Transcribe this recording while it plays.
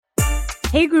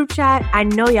Hey group chat, I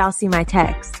know y'all see my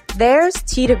text. There's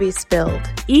tea to be spilled.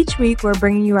 Each week, we're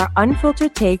bringing you our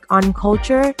unfiltered take on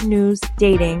culture, news,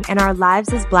 dating, and our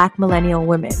lives as Black millennial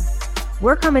women.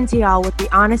 We're coming to y'all with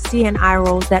the honesty and eye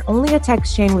rolls that only a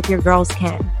text chain with your girls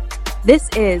can. This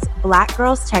is Black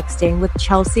Girls Texting with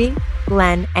Chelsea,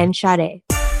 Glenn, and Sade.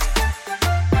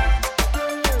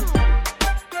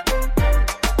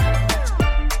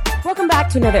 Welcome back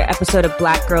to another episode of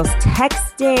Black Girls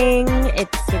Texting.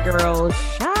 It's your girl,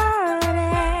 Sade.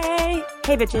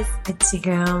 Hey, bitches. It's your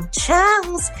girl,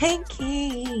 Charles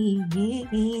Pinky.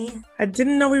 I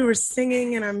didn't know we were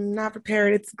singing and I'm not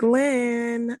prepared. It's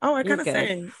Glenn. Oh, I kind of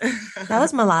sang. That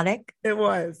was melodic. It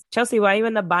was. Chelsea, why are you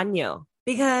in the baño?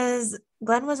 Because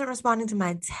Glenn wasn't responding to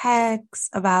my texts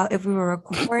about if we were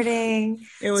recording.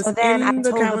 It was so then I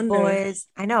told calendar. the boys,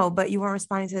 I know, but you weren't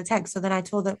responding to the text. So then I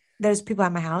told them there's people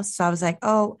at my house. So I was like,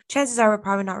 oh, chances are we're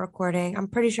probably not recording. I'm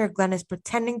pretty sure Glenn is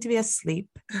pretending to be asleep.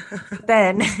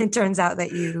 Then it turns out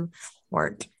that you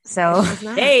weren't. So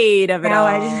shade of it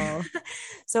all.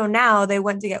 So now they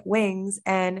went to get wings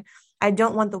and I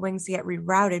don't want the wings to get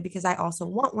rerouted because I also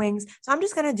want wings. So I'm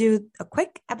just going to do a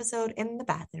quick episode in the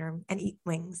bathroom and eat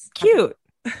wings. Cute.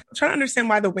 I'm trying to understand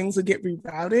why the wings would get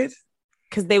rerouted.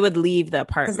 Because they would leave the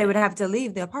apartment. Because they would have to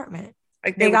leave the apartment.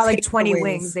 Like they got like 20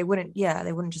 wings. They wouldn't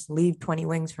just leave 20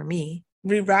 wings for me.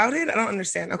 Rerouted? I don't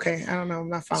understand. Okay. I don't know. I'm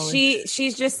not following.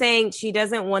 She's just saying she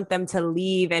doesn't want them to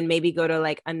leave and maybe go to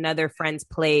like another friend's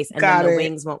place and then the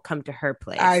wings won't come to her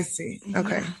place. I see.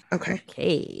 Okay. Yeah.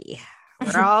 Okay.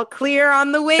 We're all clear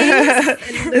on the wings.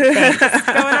 What's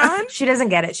going on? She doesn't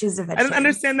get it. She's a vegetarian. I didn't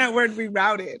understand that word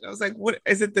rerouted. I was like, what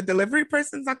is it? The delivery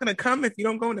person's not going to come if you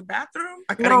don't go in the bathroom?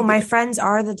 No, my friends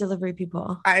are the delivery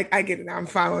people. I get it now. I'm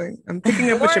following. I'm picking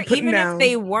up what you're putting even down. If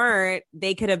they weren't,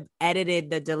 they could have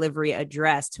edited the delivery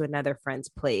address to another friend's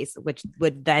place, which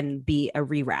would then be a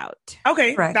reroute.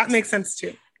 Okay. Correct. That makes sense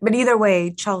too. But either way,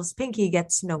 Charles Pinky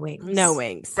gets no wings. No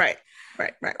wings. Right.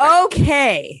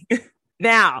 Okay.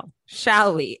 Now,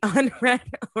 shall we unread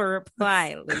or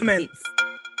reply? Commence.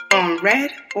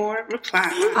 Unread or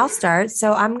reply? I'll start.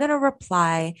 So I'm going to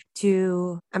reply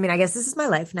to, I guess this is my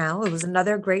life now. It was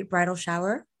another great bridal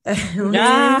shower.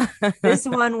 This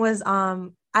one was,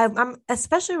 I'm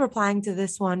especially replying to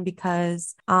this one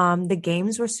because the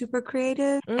games were super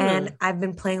creative and I've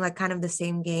been playing like kind of the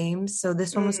same games. So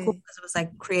this one was cool because it was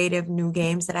like creative new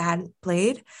games that I hadn't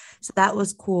played. So that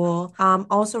was cool.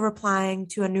 Also replying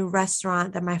to a new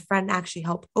restaurant that my friend actually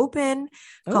helped open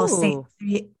called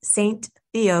Saint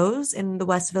Theo's in the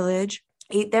West Village.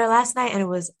 Ate there last night and it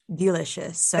was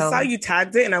delicious. So I saw you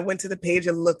tagged it and I went to the page.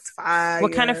 It looked fire.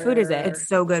 What kind of food is it? It's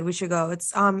so good. We should go.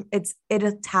 It's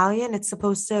Italian. It's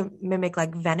supposed to mimic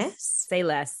like Venice. Say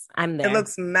less. I'm there. It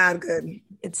looks mad good.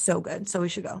 It's so good. So we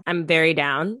should go. I'm very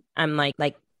down. I'm like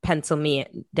pencil me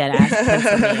dead ass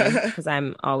pencil me because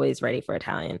I'm always ready for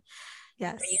Italian.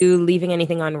 Yes. Are you leaving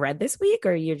anything on red this week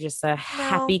or you're just a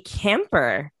happy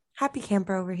camper? Happy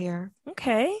camper over here.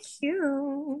 Okay.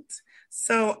 Cute.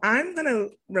 So I'm going to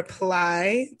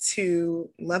reply to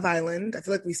Love Island. I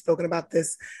feel like we've spoken about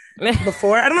this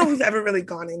before. I don't know if we've ever really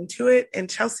gone into it. And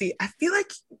Chelsea, I feel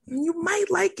like you might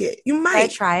like it. You might. I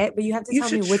try it, but you have to tell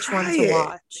me which one to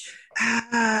watch.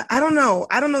 I don't know.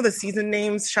 I don't know the season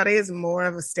names. Sade is more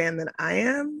of a stan than I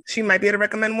am. She might be able to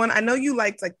recommend one. I know you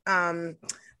liked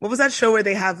what was that show where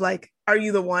they have like, Are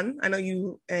You the One? I know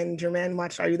you and your man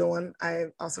watched Are You the One? I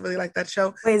also really like that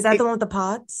show. Wait, is that the one with the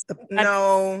pods?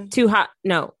 No. Too Hot.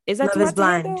 No. Is that Love Too is Hot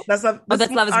Blind? That's Love.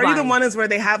 That's Love is Are Blind. You the One is where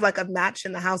they have like a match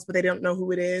in the house, but they don't know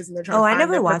who it is. And they're trying to find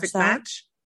never their watched perfect that. match.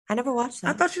 I never watched that.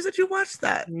 I thought you said you watched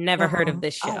that. Never heard of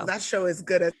this show. Oh, that show is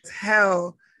good as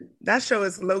hell. That show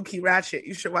is low-key ratchet.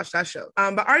 You should watch that show.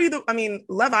 But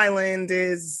Love Island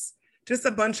is just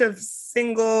a bunch of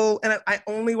single, and I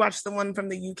only watched the one from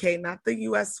the UK, not the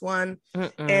US one.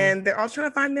 And they're all trying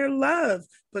to find their love,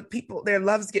 but their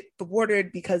loves get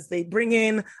thwarted because they bring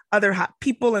in other hot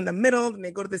people in the middle, and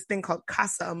they go to this thing called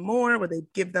Casa Amor, where they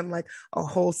give them like a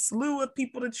whole slew of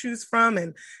people to choose from,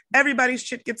 and everybody's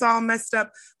shit gets all messed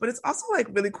up. But it's also like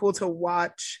really cool to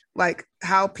watch like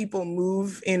how people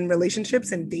move in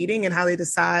relationships and dating, and how they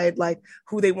decide like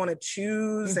who they want to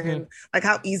choose, and like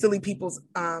how easily people's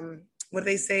what do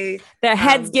they say? Their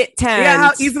heads get turned. Yeah,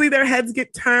 how easily their heads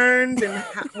get turned, and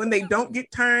when they don't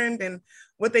get turned, and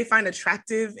what they find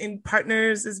attractive in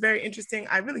partners is very interesting.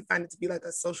 I really find it to be like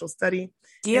a social study.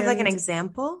 Do you have like an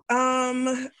example?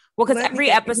 Well, because every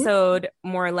episode,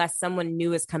 more or less, someone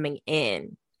new is coming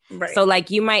in. Right. So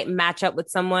like you might match up with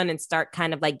someone and start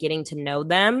kind of like getting to know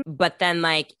them, but then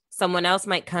like someone else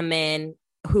might come in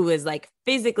who is like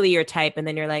physically your type, and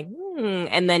then you're like,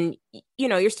 And then,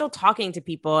 you're still talking to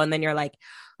people, and then you're like,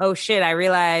 oh shit, I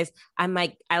realize I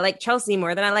like Chelsea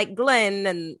more than I like Glenn.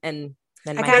 And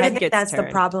then I kind of think that's the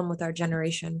problem with our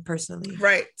generation, personally.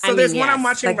 Right. So there's one I'm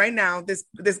watching right now.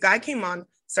 This guy came on,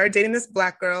 started dating this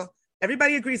Black girl.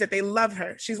 Everybody agrees that they love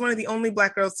her. She's one of the only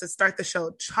Black girls to start the show.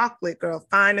 Chocolate girl,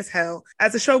 fine as hell.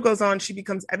 As the show goes on, she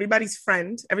becomes everybody's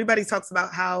friend. Everybody talks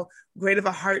about how great of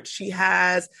a heart she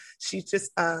has. She's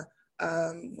just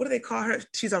what do they call her?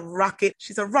 She's a rocket.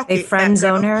 She's a rocket. They friend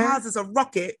zone her. Paz is a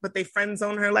rocket, but they friend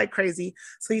zone her like crazy.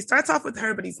 So he starts off with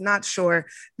her, but he's not sure.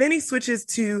 Then he switches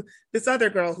to this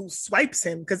other girl who swipes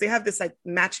him, because they have this like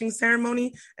matching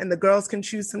ceremony, and the girls can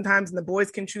choose sometimes and the boys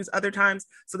can choose other times.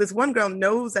 So this one girl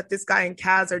knows that this guy and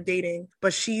Kaz are dating,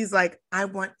 but she's like, I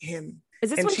want him. Is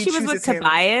this when she was with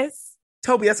Tobias?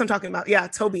 Toby, that's what I'm talking about. Yeah,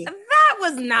 Toby. That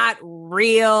was not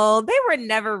real. They were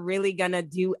never really gonna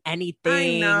do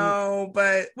anything. I know,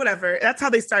 but whatever. That's how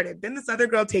they started. Then this other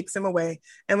girl takes him away,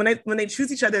 and when they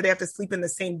choose each other, they have to sleep in the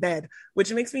same bed,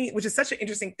 which is such an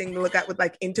interesting thing to look at with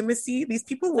like intimacy. These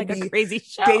people will be crazy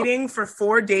show. Dating for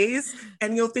 4 days,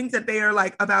 and you'll think that they are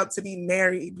like about to be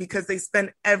married because they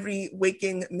spend every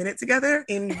waking minute together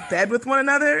in bed with one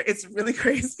another. It's really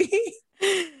crazy.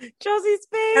 Chelsea's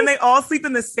face. And they all sleep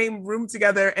in the same room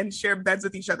together and share beds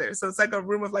with each other. So it's like a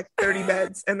room of like 30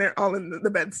 beds, and they're all in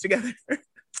the beds together.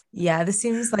 Yeah, this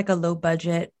seems like a low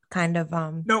budget kind of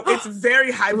No, it's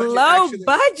very high budget. Low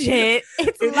budget.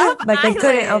 It's Love like Island. They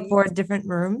couldn't afford different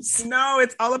rooms. No,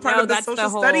 it's all a part of the social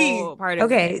study.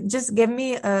 Okay, just give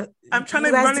me I'm trying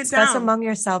to run it down among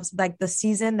yourselves, like the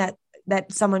season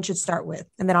that someone should start with,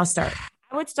 and then I'll start.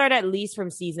 I would start at least from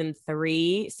season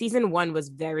 3. Season 1 was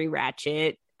very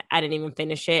ratchet. I didn't even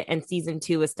finish it. And season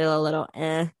 2 was still a little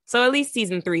So at least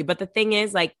season 3. But the thing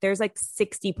is, like, there's like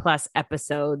 60 plus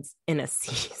episodes in a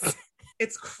season.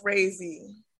 It's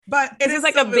crazy. But it is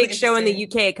like a big show in the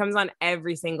UK. It comes on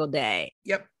every single day.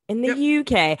 Yep. In the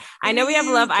UK. I know we have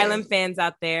Love Island fans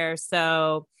out there.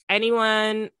 So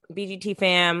anyone, BGT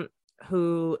fam,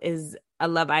 who is a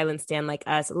Love Island stan like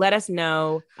us, let us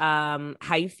know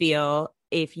how you feel.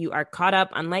 If you are caught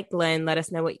up, unlike Glenn, let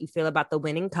us know what you feel about the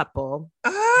winning couple.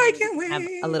 I can't wait. Have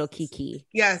a little kiki.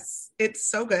 Yes, it's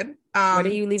so good. What are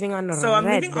you leaving on Red? So I'm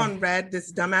leaving on Red,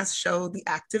 this dumbass show, The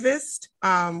Activist,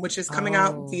 which is coming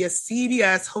out via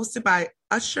CBS, hosted by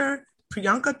Usher,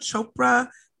 Priyanka Chopra,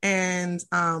 and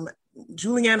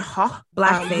Julianne Hough,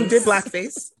 who did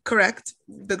Blackface. Correct.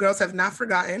 The girls have not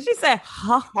forgotten. She said,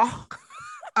 "Huh."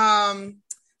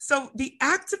 So The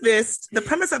Activist, the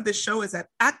premise of this show is that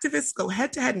activists go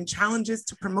head-to-head in challenges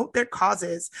to promote their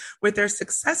causes, with their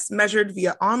success measured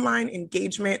via online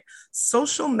engagement,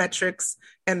 social metrics,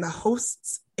 and the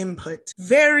host's input.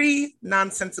 Very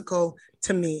nonsensical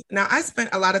to me. Now, I spent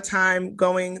a lot of time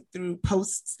going through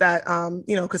posts that,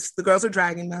 because the girls are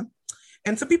dragging them.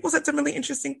 And some people said some really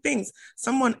interesting things.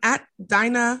 Someone at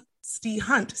Dinah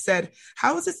Hunt said,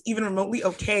 how is this even remotely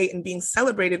okay and being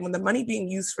celebrated when the money being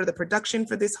used for the production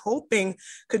for this whole thing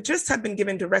could just have been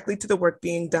given directly to the work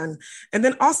being done? And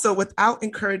then also without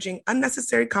encouraging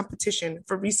unnecessary competition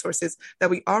for resources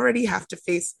that we already have to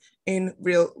face in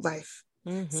real life.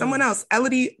 Mm-hmm. Someone else,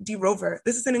 Elodie D. Rover.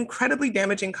 This is an incredibly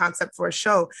damaging concept for a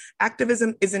show.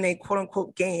 Activism isn't a quote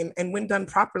unquote game, and when done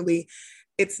properly,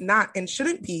 it's not and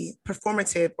shouldn't be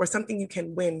performative or something you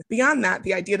can win. Beyond that,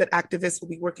 the idea that activists will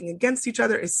be working against each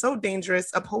other is so dangerous,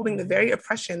 upholding the very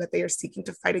oppression that they are seeking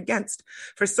to fight against.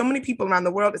 For so many people around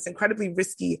the world, it's incredibly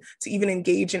risky to even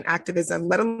engage in activism,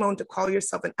 let alone to call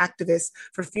yourself an activist,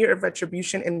 for fear of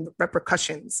retribution and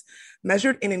repercussions.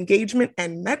 Measured in engagement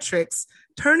and metrics,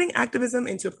 turning activism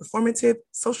into a performative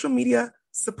social media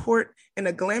support in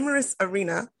a glamorous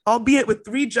arena, albeit with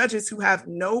 3 judges who have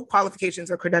no qualifications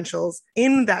or credentials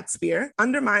in that sphere,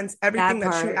 undermines everything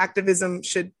that true activism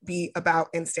should be about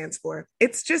and stands for.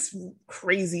 It's just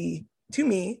crazy to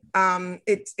me.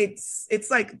 It's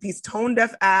like these tone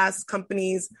deaf ass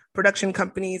companies, production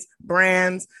companies,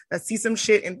 brands that see some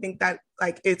shit and think that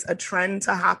like it's a trend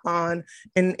to hop on,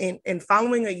 and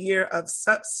following a year of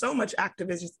so much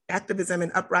activism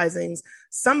and uprisings,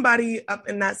 somebody up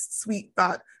in that suite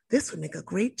thought this would make a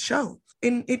great show.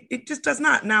 And it just does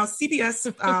not. Now,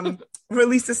 CBS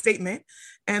released a statement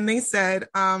and they said,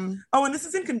 and this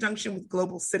is in conjunction with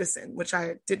Global Citizen, which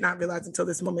I did not realize until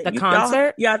this moment. The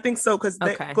concert? Yeah, I think so. Because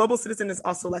Global Citizen is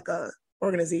also like a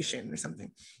organization or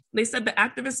something. They said the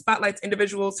activist spotlights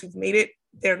individuals who've made it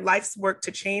their life's work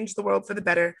to change the world for the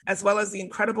better, as well as the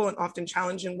incredible and often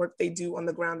challenging work they do on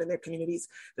the ground in their communities.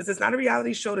 This is not a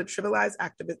reality show to trivialize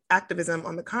activism.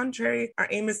 On the contrary, our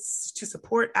aim is to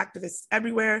support activists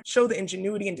everywhere, show the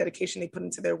ingenuity and dedication they put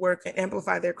into their work, and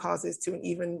amplify their causes to an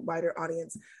even wider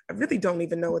audience. I really don't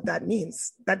even know what that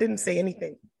means. That didn't say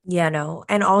anything. Yeah, no.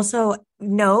 And also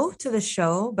no to the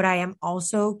show, but I am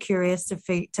also curious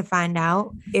to find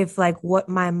out if like what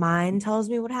my mind tells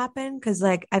me would happen. Cause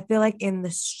like I feel like in the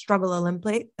struggle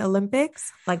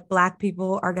Olympics, like Black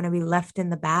people are gonna be left in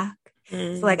the back.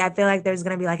 So like I feel like there's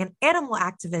gonna be like an animal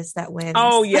activist that wins.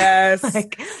 Oh yes.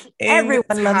 Like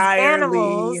everyone loves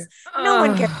animals. No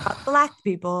one cares about Black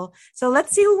people. So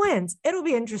let's see who wins. It'll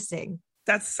be interesting.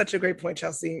 That's such a great point,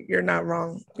 Chelsea. You're not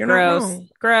wrong. You're Gross. not wrong.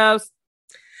 Gross.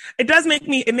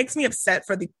 It makes me upset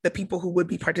for the people who would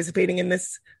be participating in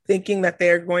this, thinking that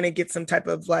they're going to get some type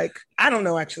of like, I don't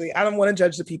know, actually. I don't want to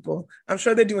judge the people. I'm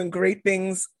sure they're doing great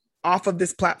things off of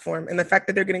this platform. And the fact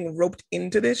that they're getting roped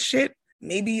into this shit,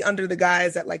 maybe under the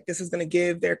guise that like this is going to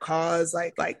give their cause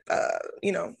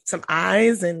some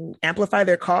eyes and amplify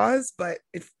their cause. But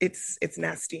it's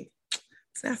nasty.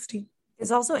 It's nasty. It's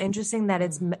also interesting that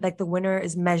it's like the winner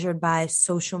is measured by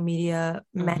social media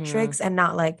metrics and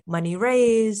not like money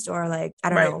raised or like, I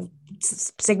don't know,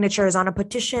 signatures on a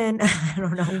petition. I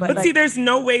don't know. But like, see, there's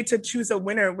no way to choose a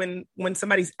winner when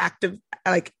somebody's active,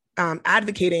 like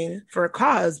advocating for a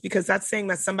cause, because that's saying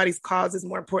that somebody's cause is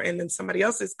more important than somebody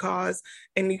else's cause.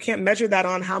 And you can't measure that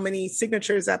on how many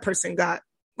signatures that person got,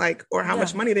 like, or how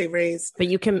much money they raised. But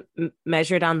you can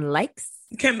measure it on likes.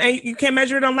 You can't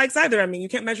measure it on likes either. I mean, you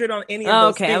can't measure it on any of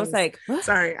those things. I was like, what?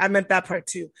 Sorry, I meant that part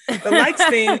too. The likes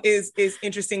thing is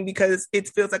interesting because it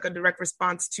feels like a direct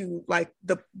response to like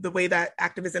the way that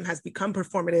activism has become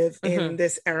performative in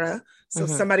this era. So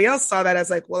somebody else saw that as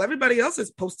like, well, everybody else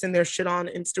is posting their shit on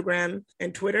Instagram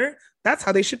and Twitter. That's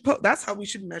how they should that's how we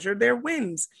should measure their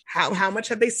wins. How much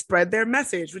have they spread their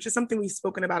message, which is something we've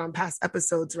spoken about on past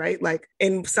episodes, right? Like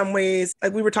in some ways,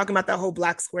 like we were talking about that whole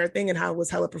Black Square thing and how it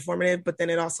was hella performative, but then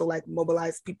it also like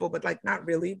mobilized people, but like not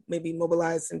really, maybe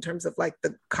mobilized in terms of like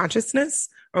the consciousness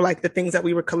or like the things that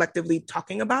we were collectively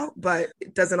talking about, but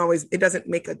it doesn't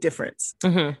make a difference.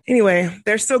 Anyway,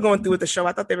 they're still going through with the show.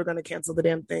 I thought they were going to cancel the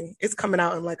damn thing. It's coming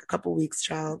out in like a couple weeks,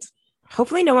 child.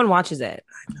 Hopefully no one watches it.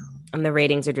 I know. And the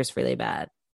ratings are just really bad.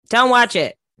 Don't watch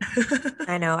it.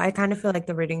 I know. I kind of feel like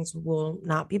the ratings will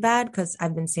not be bad because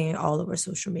I've been seeing it all over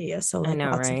social media. So like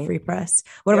lots of free press.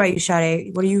 What about you,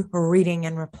 Sade? What are you reading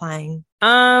and replying?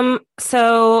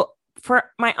 So for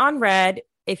my on read,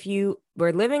 if you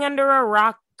were living under a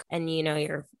rock and you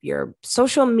know your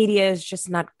social media is just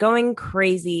not going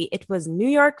crazy, it was New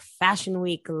York Fashion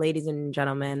Week, ladies and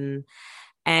gentlemen.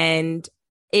 And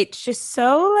it's just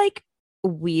so like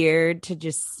weird to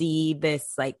just see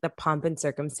this, like the pomp and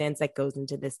circumstance that goes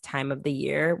into this time of the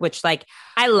year, which like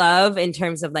I love in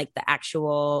terms of like the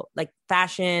actual like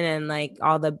fashion and like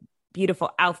all the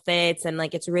beautiful outfits. And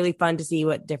like, it's really fun to see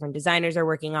what different designers are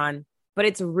working on. But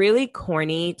it's really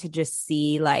corny to just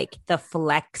see like the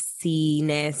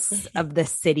flexiness of the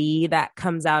city that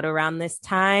comes out around this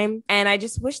time. And I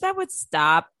just wish that would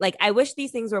stop. Like, I wish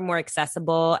these things were more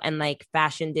accessible and like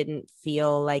fashion didn't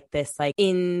feel like this, like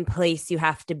in place you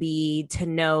have to be to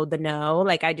know the know.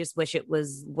 Like, I just wish it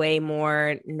was way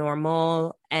more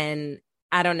normal. And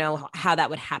I don't know how that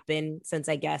would happen, since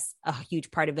I guess a huge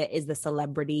part of it is the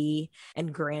celebrity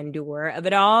and grandeur of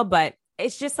it all. But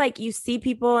it's just like you see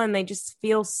people and they just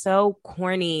feel so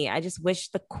corny. I just wish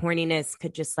the corniness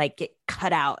could just like get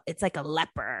cut out. It's like a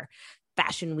leper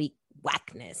Fashion Week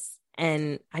whackness.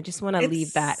 And I just want to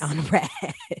leave that on red.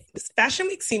 Fashion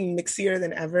Week seemed mixier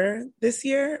than ever this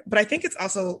year. But I think it's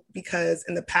also because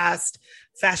in the past,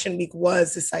 Fashion Week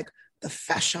was this like the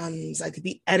fashions, like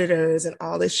the editors and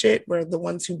all this shit were the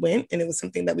ones who went. And it was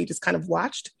something that we just kind of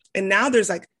watched. And now there's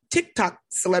like TikTok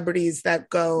celebrities that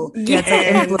go. Yeah,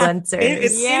 it's like influencers.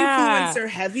 It's influencer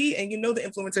heavy. And you know the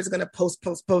influencers are going to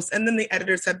post. And then the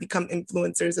editors have become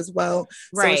influencers as well.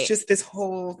 Right. So it's just this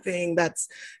whole thing that's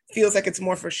feels like it's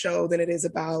more for show than it is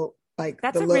about like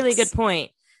That's the a looks. really good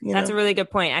point. That's know? a really good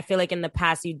point. I feel like in the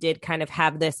past you did kind of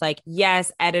have this like,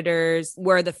 yes, editors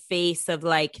were the face of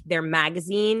like their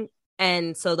magazine.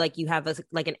 And so like you have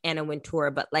like an Anna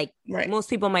Wintour, but like most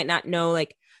people might not know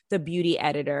like the beauty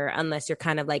editor unless you're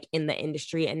kind of like in the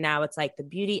industry. And now it's like the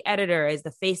beauty editor is the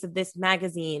face of this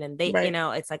magazine. And they, you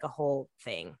know, it's like a whole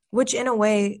thing. Which in a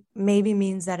way maybe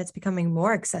means that it's becoming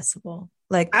more accessible.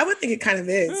 Like I would think it kind of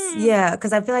is. Yeah,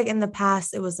 because I feel like in the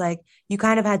past it was like you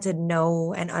kind of had to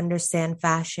know and understand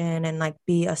fashion and like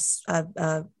be a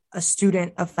a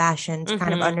student of fashion to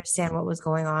kind of understand what was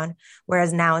going on.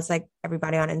 Whereas now it's like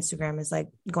everybody on Instagram is like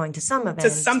going to some event. To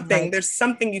something. Like, there's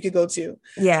something you could go to.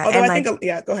 Yeah. Although I think,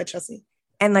 go ahead, Chelsea.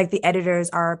 And like the editors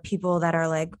are people that are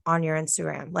like on your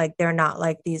Instagram. Like they're not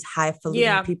like these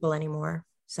highfalutin people anymore.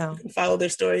 So follow their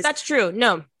stories. That's true.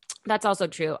 No, that's also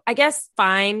true. I guess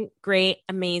fine, great,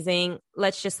 amazing.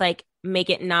 Let's just like make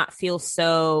it not feel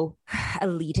so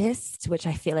elitist, which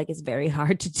I feel like is very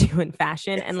hard to do in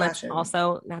fashion. And let's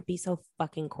also not be so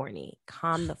fucking corny.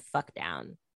 Calm the fuck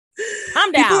down.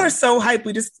 Calm down. People are so hype.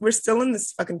 We're still in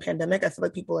this fucking pandemic. I feel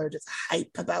like people are just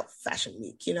hype about Fashion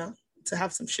Week, you know, to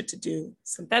have some shit to do,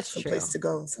 some place to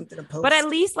go, something to post. But at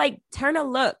least like turn a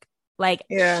look. Like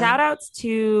shout outs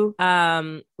to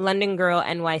London Girl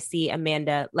NYC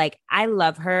Amanda. Like I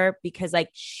love her because like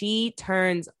she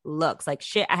turns looks like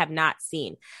shit I have not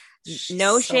seen.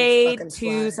 No shade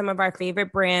to some of our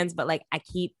favorite brands, but like I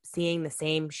keep seeing the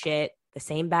same shit, the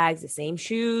same bags, the same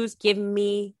shoes. Give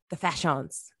me the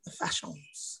fashions. The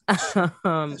fashions. That's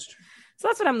true. So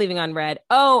that's what I'm leaving on red.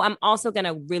 Oh, I'm also going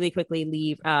to really quickly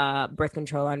leave birth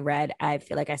control on red. I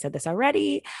feel like I said this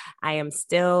already. I am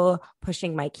still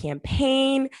pushing my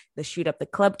campaign, the Shoot Up the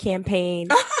Club campaign,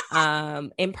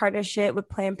 in partnership with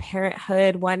Planned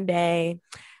Parenthood one day.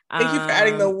 Thank you for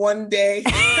adding the one day.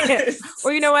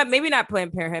 Or you know what? Maybe not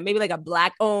Planned Parenthood. Maybe like a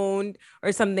Black owned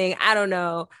or something. I don't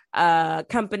know.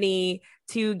 Company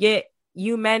to get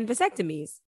you men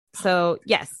vasectomies. So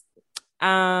yes.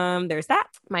 There's that.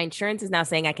 My insurance is now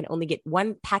saying I can only get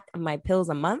 1 pack of my pills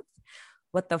a month.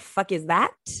 What the fuck is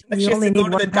that? You only need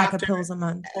 1 pack of pills a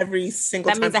month. Every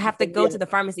single time. That means I have to go to the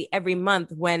pharmacy every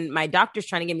month when my doctor's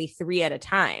trying to give me 3 at a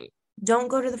time. Don't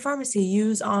go to the pharmacy.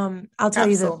 Use I'll tell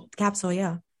you the capsule.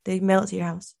 Yeah. They mail it to your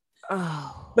house.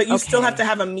 Oh, but you still have to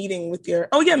have a meeting with your.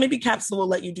 Oh yeah, maybe Capsule will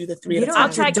let you do the 3 at a time. I'll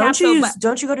try don't Capsule.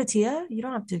 Don't you go to Tia? You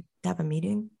don't have to have a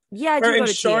meeting. Yeah, her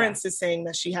insurance is saying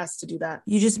that she has to do that.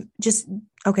 You just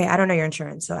okay. I don't know your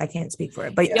insurance, so I can't speak for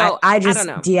it. But I just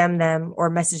DM them or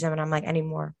message them, and I'm like, I need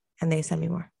more, and they send me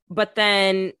more. But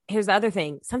then here's the other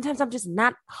thing. Sometimes I'm just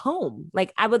not home.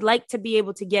 Like I would like to be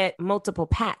able to get multiple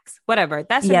packs. Whatever.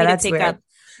 That's for me to take weird. Up.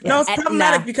 No, it's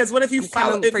problematic because what if you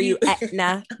follow for you,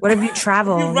 Aetna? What if you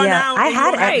travel? I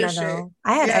had Aetna though.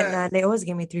 I had Aetna. And they always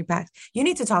gave me 3 packs. You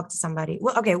need to talk to somebody.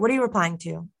 Well, okay, what are you replying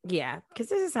to? Yeah, because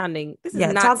this is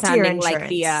not sounding like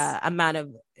the amount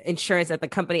of insurance that the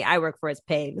company I work for is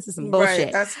paying. This is some bullshit.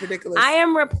 Right, that's ridiculous. I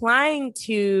am replying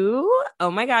to,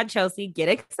 oh my God, Chelsea, get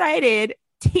excited.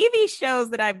 TV shows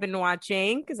that I've been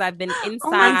watching because I've been inside.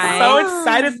 Oh, I'm so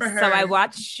excited for her. So I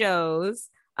watch shows.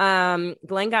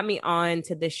 Glenn got me on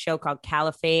to this show called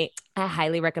Caliphate. I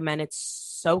highly recommend it. It's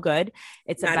so good.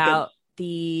 It's about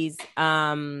these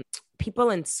people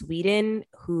in Sweden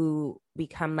who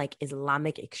become like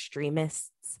Islamic extremists.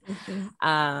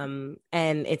 Mm-hmm.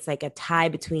 And it's like a tie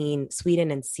between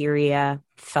Sweden and Syria.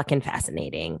 Fucking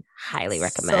fascinating. Highly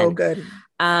recommend. So good.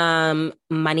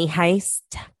 Money Heist,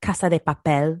 Casa de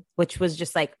Papel, which was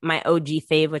just like my OG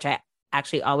fave, which I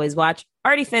actually always watch.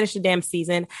 Already finished the damn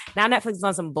season. Now Netflix is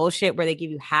on some bullshit where they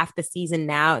give you half the season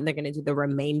now and they're going to do the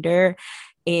remainder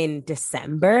in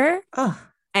December. Oh,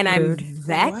 and I'm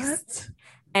vexed. What?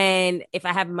 And if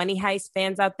I have Money Heist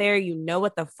fans out there, you know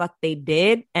what the fuck they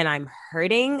did. And I'm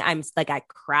hurting. I'm like, I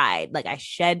cried. Like I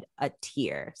shed a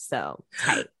tear. So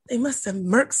tight. They must have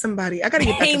murked somebody. I got to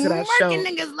get back into that show.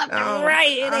 Niggas left and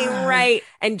right. It ain't right.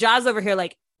 And Jaws over here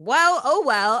like, well, oh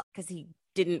well. Because he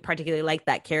didn't particularly like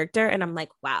that character. And I'm like,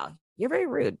 wow, you're very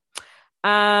rude.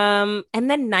 And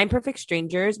then 9 Perfect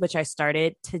Strangers, which I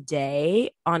started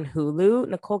today on Hulu.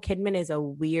 Nicole Kidman is a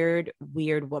weird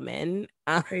woman.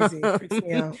 Crazy. Freaks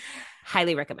me out.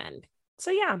 Highly recommend.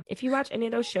 So yeah, if you watch any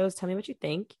of those shows, tell me what you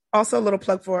think. Also a little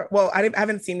plug for, well, I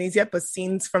haven't seen these yet, but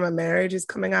Scenes from a Marriage is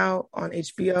coming out on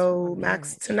HBO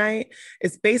Max tonight.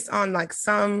 It's based on like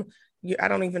I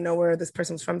don't even know where this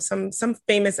person was from. Some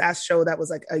famous ass show that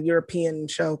was like a European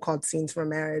show called Scenes from a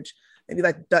Marriage. Maybe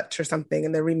like Dutch or something,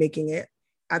 and they're remaking it.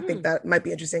 I think that might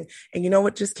be interesting. And you know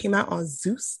what just came out on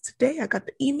Zeus today? I got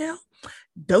the email.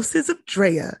 Doses of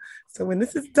Drea. So when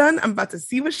this is done, I'm about to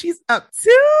see what she's up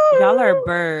to. Y'all are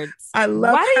birds. I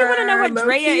love Why her. do you want to know what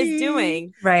Drea is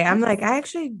doing? Right. I'm like, I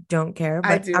actually don't care,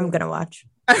 but I'm going to watch.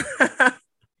 I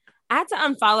had to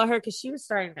unfollow her because she was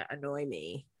starting to annoy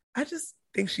me. I just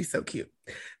think she's so cute.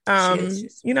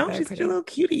 She's a little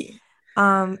cutie.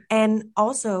 And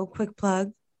also, quick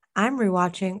plug, I'm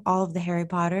rewatching all of the Harry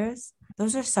Potters.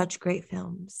 Those are such great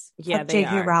films. Yeah, they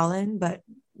J.K. are. Rowling, but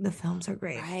the films are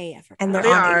great. Right, I forgot. And they're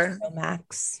on HBO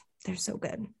Max. They're so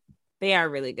good. They are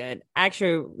really good. I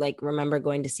actually remember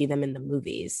going to see them in the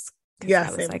movies. Yeah,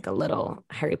 I was like a little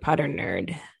Harry Potter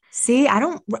nerd. See, I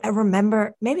don't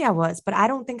remember. Maybe I was, but I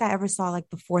don't think I ever saw like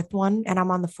the fourth one, and I'm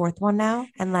on the fourth one now,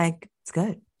 and like it's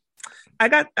good. I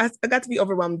got to be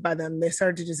overwhelmed by them. They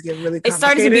started to just get really complicated. It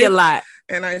started to be a lot.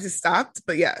 And I just stopped.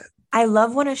 But yeah. I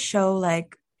love when a show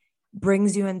like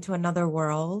brings you into another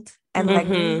world and like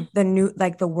the new,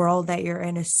 like the world that you're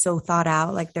in is so thought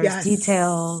out. Like there's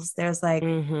details. There's like,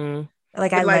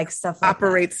 like I like stuff like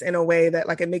operates that. In a way that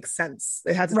like it makes sense.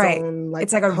 It has its own like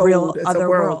it's like a real other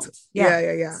world. Yeah.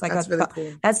 It's like that's really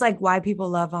cool. That's like why people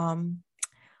love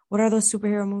what are those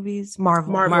superhero movies?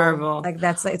 Marvel. Like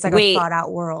that's like it's like a thought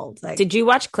out world. Like, did you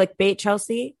watch Clickbait,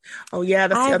 Chelsea? Oh yeah,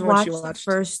 that's the other one she watched.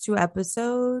 The first 2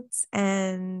 episodes,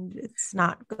 and it's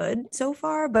not good so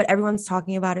far. But everyone's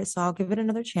talking about it, so I'll give it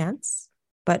another chance.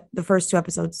 But the first 2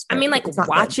 episodes, I mean, like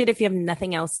watch it if you have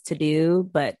nothing else to do.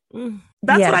 But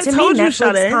that's what I told you.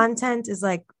 Netflix content is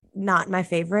like not my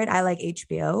favorite. I like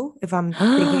HBO if I'm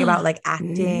thinking about like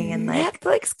acting and like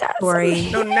Netflix got story.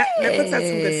 No, Netflix has some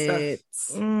good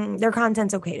stuff. Their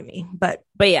content's okay to me, but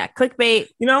yeah, Clickbait.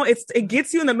 You know, it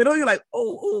gets you in the middle. You're like,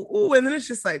 oh, and then it's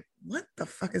just like, what the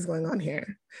fuck is going on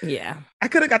here? Yeah, I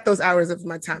could have got those hours of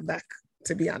my time back.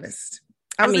 To be honest,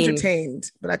 I was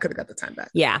entertained, but I could have got the time back.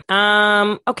 Yeah.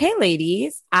 Okay,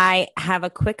 ladies, I have a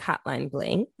quick hotline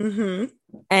bling,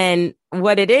 and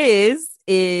what it is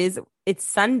it's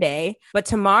Sunday, but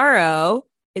tomorrow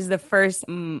is the first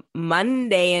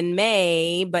Monday in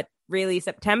May, but really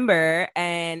September.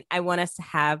 And I want us to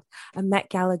have a Met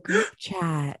Gala group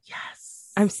chat.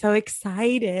 Yes. I'm so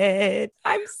excited.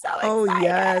 I'm so excited. Oh,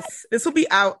 yes. This will be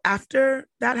out after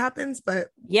that happens, but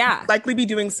likely be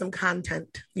doing some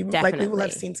content. You likely will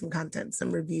have seen some content,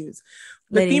 some reviews.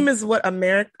 The theme is what,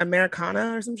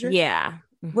 Americana or some shit? Yeah.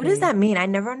 What does that mean? I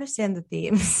never understand the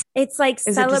themes. It's like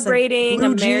celebrating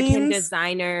like American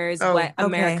designers, what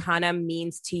Americana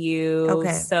means to you.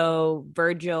 Okay. So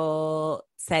Virgil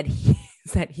said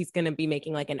he's going to be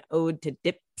making like an ode to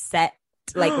Dipset.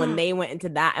 Like when they went into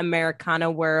that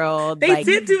Americana world. They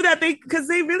did do that because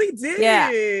they really did.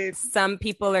 Yeah. Some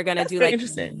people are going to do like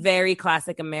very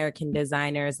classic American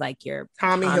designers like your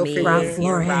Tommy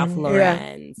Hilfiger, Ralph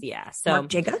Lauren's. Yeah. So Marc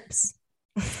Jacobs.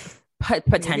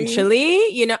 Potentially,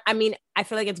 you know, I mean, I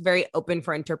feel like it's very open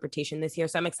for interpretation this year.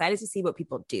 So I'm excited to see what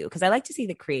people do because I like to see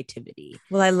the creativity.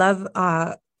 Well, I love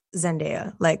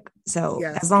Zendaya. Like, so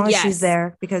as long as she's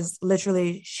there, because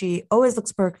literally she always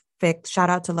looks perfect.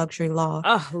 Shout out to Luxury Law.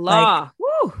 Oh, Law. Like,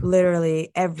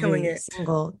 literally every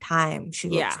single time she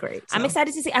looks great. So. I'm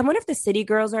excited to see. I wonder if the City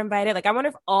Girls are invited. Like, I wonder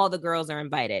if all the girls are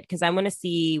invited because I want to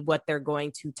see what they're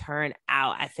going to turn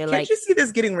out. I feel Can't you see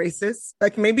this getting racist?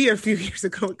 Like maybe a few years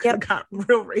ago it could have got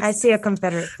real racist. I see a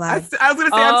Confederate flag. I was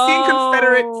going to say, I've seen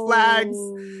Confederate flags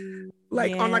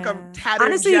like on like a tattered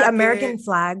honestly jacket. American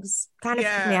flags kind of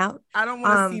freak me out. I don't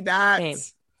want to see that.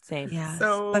 Same. Yeah.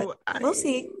 So we'll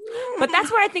see. But that's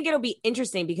where I think it'll be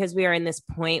interesting because we are in this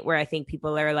point where I think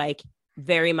people are like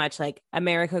very much like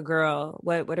America girl,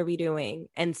 what are we doing?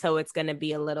 And so it's going to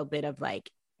be a little bit of like,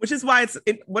 which is why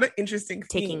what an interesting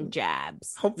taking theme.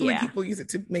 Jabs. Hopefully people use it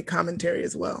to make commentary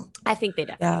as well. I think they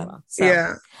definitely will.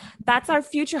 So that's our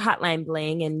future hotline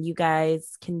bling. And you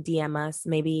guys can DM us.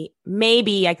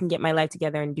 Maybe I can get my life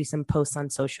together and do some posts on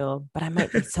social, but I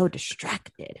might be so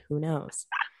distracted. Who knows?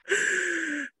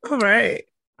 All right.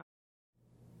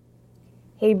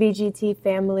 Hey, BGT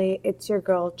family. It's your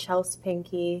girl, Chelsea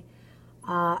Pinky.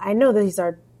 I know these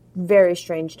are very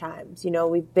strange times. You know,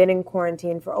 we've been in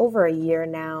quarantine for over a year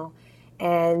now,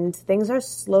 and things are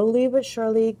slowly but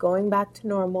surely going back to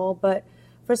normal. But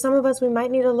for some of us, we might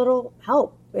need a little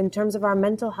help in terms of our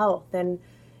mental health and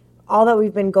all that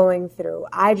we've been going through.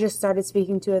 I just started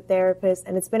speaking to a therapist,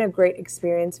 and it's been a great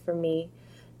experience for me.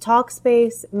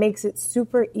 Talkspace makes it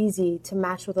super easy to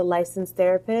match with a licensed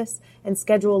therapist and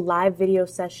schedule live video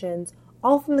sessions,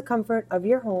 all from the comfort of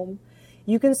your home.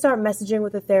 You can start messaging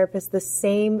with a therapist the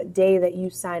same day that you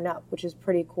sign up, which is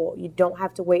pretty cool. You don't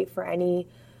have to wait for any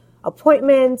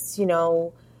appointments, you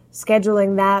know,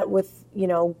 scheduling that with, you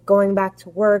know, going back to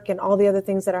work and all the other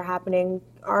things that are happening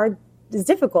is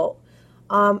difficult.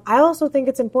 I also think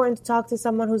it's important to talk to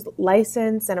someone who's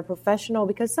licensed and a professional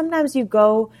because sometimes you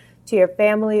go to your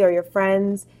family or your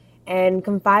friends and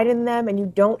confide in them and you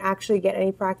don't actually get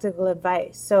any practical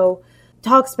advice. So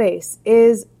Talkspace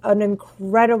is an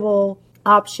incredible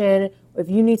option if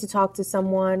you need to talk to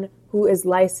someone who is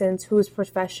licensed, who is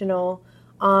professional.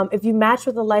 If you match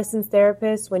with a licensed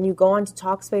therapist, when you go onto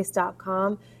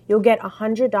Talkspace.com, you'll get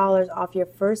 $100 off your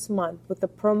first month with the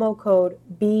promo code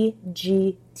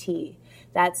BGT.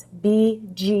 That's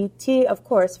BGT, of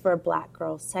course, for Black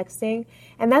Girls Texting.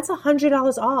 And that's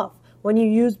 $100 off when you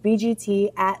use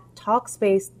BGT at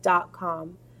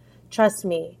Talkspace.com. Trust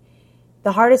me,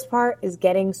 The hardest part is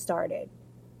getting started.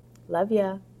 Love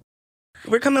ya.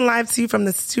 We're coming live to you from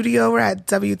the studio. We're at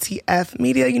WTF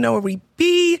Media. You know where we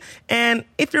be. And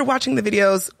if you're watching the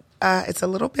videos, it's a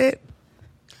little bit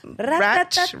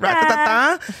because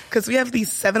we have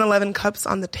these 7-Eleven cups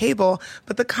on the table,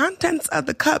 but the contents of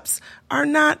the cups are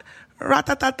not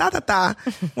rat-ta-ta-ta-ta-ta.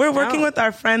 We're working with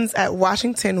our friends at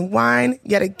Washington Wine.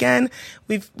 Yet again,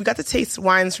 we got to taste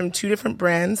wines from 2 different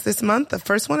brands this month. The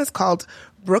first one is called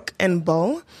Brook and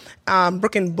Bull,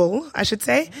 I should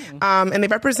say. And they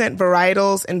represent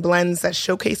varietals and blends that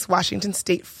showcase Washington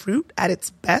State fruit at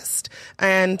its best.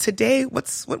 And today, what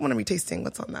one are we tasting?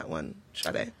 What's on that one,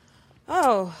 Sade?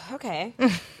 Oh, okay.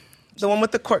 The one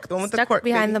with the cork. The one with Stuck the cork.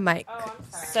 behind baby. the mic.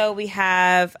 So we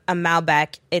have a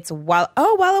Malbec. It's Walla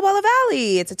Walla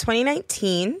Valley. It's a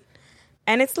 2019.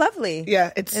 And it's lovely.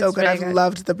 Yeah, it's so good. really I've good.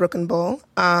 loved the Brook and Bull.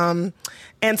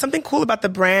 And something cool about the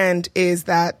brand is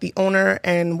that the owner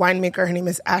and winemaker, her name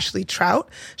is Ashley Trout.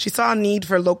 She saw a need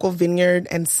for local vineyard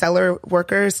and cellar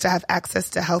workers to have access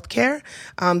to healthcare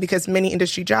because many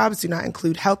industry jobs do not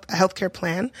include a healthcare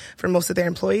plan for most of their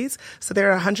employees. So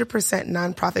they're a 100%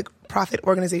 nonprofit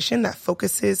organization that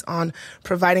focuses on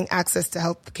providing access to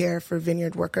healthcare for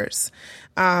vineyard workers.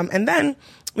 And then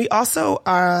we also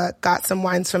got some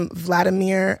wines from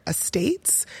Vladimir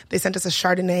Estates. They sent us a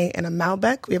Chardonnay and a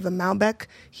Malbec. We have a Malbec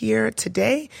here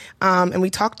today. And we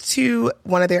talked to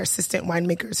one of their assistant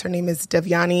winemakers. Her name is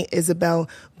Devyani Isabel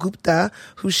Gupta,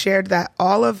 who shared that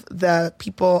all of the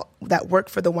people that work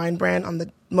for the wine brand on the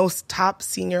most top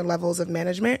senior levels of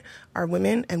management are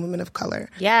women and women of color.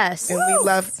 Yes. And we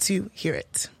love to hear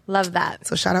it. Love that.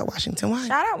 So shout out Washington Wine.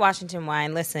 Shout out Washington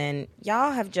Wine. Listen,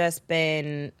 y'all have just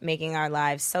been making our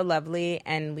lives so lovely,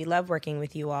 and we love working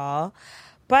with you all.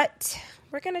 But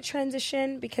we're going to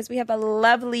transition because we have a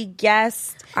lovely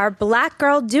guest. Our black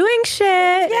girl doing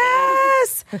shit.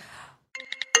 Yes!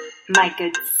 My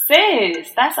good sis,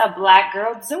 that's a black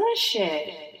girl doing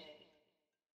shit.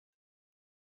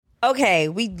 Okay,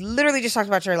 we literally just talked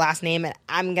about your last name, and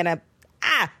I'm going to...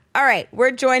 All right,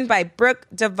 we're joined by Brooke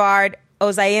Devard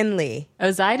Ozaidenli.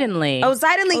 Ozaidenli.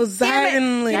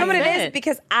 Ozaidenli. You know what it That's is? it.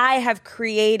 Because I have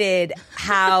created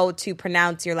how to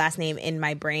pronounce your last name in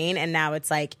my brain, and now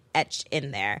it's like etched in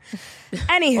there.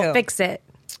 Anywho, Fix it.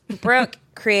 Brooke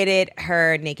created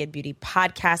her Naked Beauty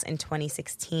podcast in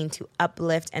 2016 to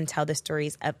uplift and tell the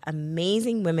stories of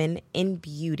amazing women in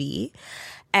beauty.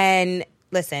 And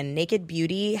listen, Naked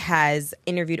Beauty has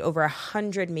interviewed over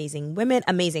 100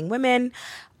 amazing women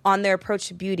on their approach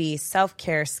to beauty,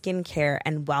 self-care, skincare,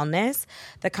 and wellness.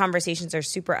 The conversations are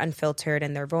super unfiltered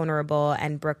and they're vulnerable,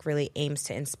 and Brooke really aims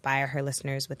to inspire her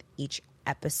listeners with each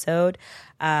episode.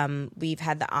 We've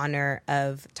had the honor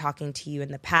of talking to you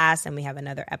in the past, and we have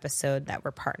another episode that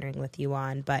we're partnering with you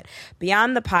on. But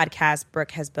beyond the podcast,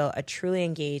 Brooke has built a truly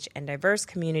engaged and diverse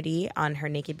community on her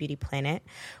Naked Beauty Planet,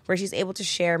 where she's able to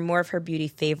share more of her beauty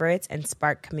favorites and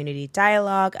spark community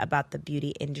dialogue about the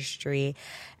beauty industry.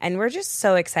 And we're just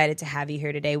so excited to have you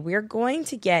here today. We're going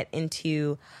to get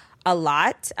into a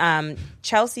lot.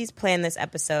 Chelsea's planned this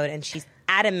episode, and she's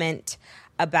adamant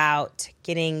about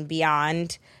getting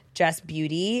beyond just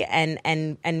beauty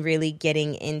and really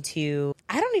getting into,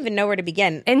 I don't even know where to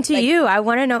begin. Into you. I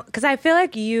want to know, because I feel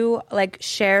like you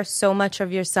share so much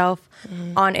of yourself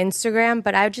on Instagram,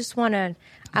 but I just want to,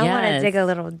 I want to dig a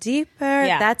little deeper.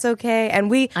 Yeah. That's okay.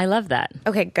 And I love that.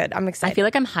 okay, good. I'm excited. I feel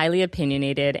like I'm highly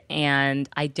opinionated, and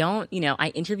I don't, I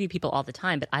interview people all the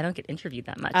time, but I don't get interviewed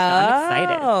that much. So I'm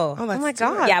excited. Oh, oh my let's do it.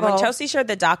 God. Yeah, when Well, Chelsea shared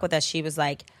the doc with us, she was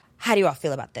like, how do you all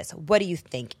feel about this? What do you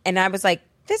think? And I was like,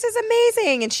 this is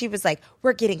amazing. And she was like,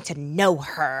 we're getting to know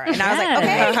her. And I was like,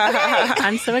 okay.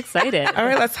 I'm so excited. All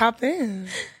right, let's hop in.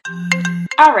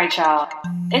 All right, y'all.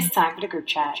 It's time for the group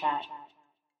chat.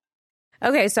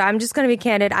 Okay, so I'm just going to be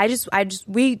candid.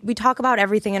 We talk about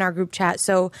everything in our group chat.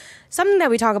 So something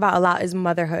that we talk about a lot is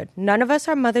motherhood. None of us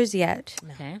are mothers yet.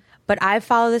 Okay. But I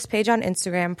follow this page on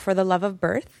Instagram, For the Love of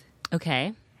Birth.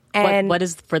 Okay. And what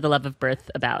is For the Love of Birth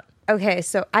about? Okay,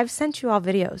 so I've sent you all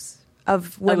videos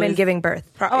of women is- giving birth.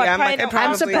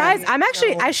 I'm Surprised.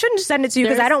 I shouldn't send it to you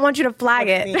because I don't want you to flag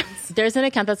it. There's an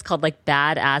account that's called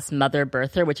Badass Mother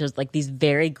Birther, which is these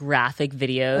very graphic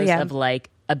videos of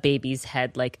a baby's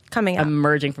head Coming out.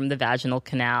 emerging from the vaginal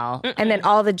canal. And then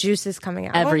all the juices coming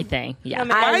out. Everything. Yeah.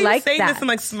 Why are you like saying that. this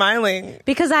and smiling?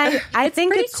 Because I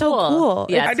think pretty it's so cool. cool.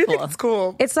 Yeah. I do think it's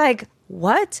cool. It's like,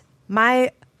 what?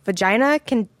 My vagina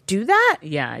can do that?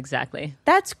 Yeah, exactly.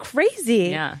 That's crazy.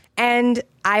 Yeah. And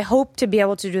I hope to be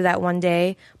able to do that one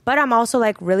day, but I'm also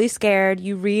like really scared.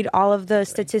 You read all of the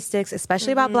statistics,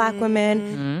 especially about Black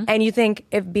women, and you think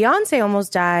if Beyonce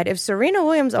almost died, if Serena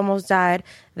Williams almost died,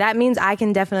 that means I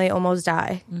can definitely almost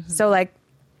die. So like,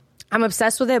 I'm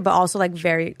obsessed with it, but also like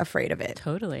very afraid of it.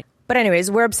 Totally. But anyways,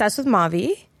 we're obsessed with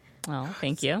Mavi. Oh,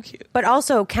 thank you. But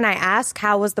also, can I ask,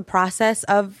 how was the process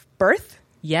of birth?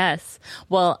 Yes.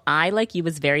 Well, I, like you,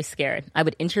 was very scared. I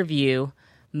would interview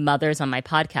mothers on my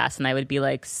podcast and I would be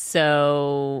like,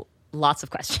 so lots of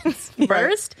questions.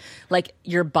 First, like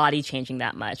your body changing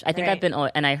that much. I think I've been,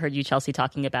 and I heard you, Chelsea,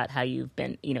 talking about how you've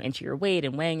been, into your weight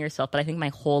and weighing yourself. But I think my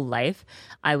whole life,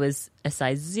 I was a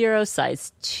size 0,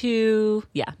 size 2.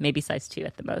 Yeah, maybe size 2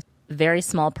 at the most. Very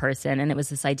small person. And it was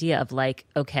this idea of like,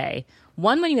 okay,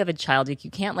 one, when you have a child, like,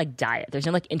 you can't like diet. There's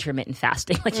no like intermittent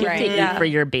fasting. Like you have to eat for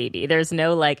your baby. There's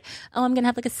no like, oh, I'm going to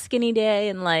have like a skinny day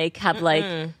and like have like,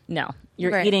 no.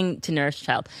 You're eating to nourish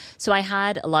child. So I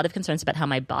had a lot of concerns about how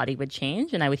my body would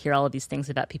change. And I would hear all of these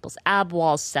things about people's ab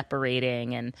walls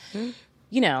separating and,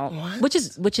 which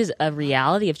is a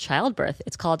reality of childbirth.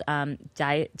 It's called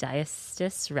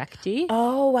diastasis recti.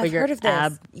 Oh, I've heard of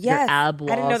this. Your ab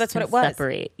walls I didn't know that's what it was.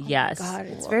 Separate. Yes. God,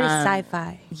 it's very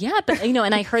sci-fi. Yeah, but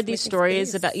and I heard these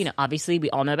stories about, obviously we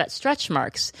all know about stretch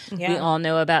marks. Yeah. We all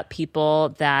know about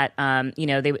people that,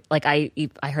 they like, I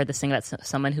heard this thing about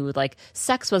someone who would like,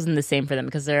 sex wasn't the same for them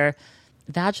because their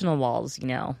vaginal walls,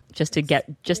 just to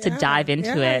dive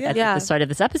into it at the start of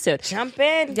this episode. Jump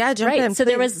in. Yeah, jump in. So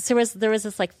there was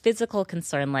this like physical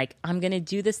concern, like I'm going to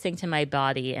do this thing to my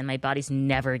body and my body's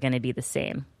never going to be the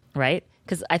same, right?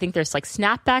 Because I think there's like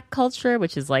snapback culture,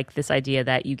 which is like this idea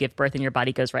that you give birth and your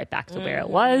body goes right back to where it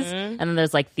was. And then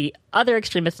there's like the other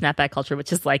extreme of snapback culture,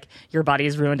 which is like your body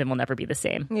is ruined and will never be the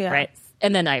same, right?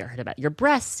 And then I heard about your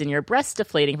breasts and your breasts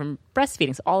deflating from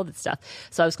breastfeeding, so all of this stuff.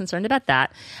 So I was concerned about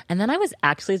that. And then I was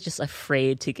actually just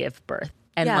afraid to give birth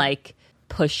and like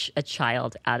push a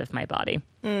child out of my body.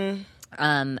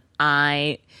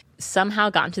 I somehow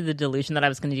got into the delusion that I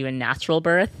was going to do a natural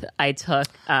birth. I took,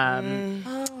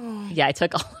 I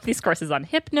took all of these courses on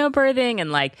hypnobirthing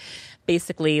and like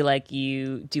basically like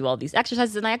you do all these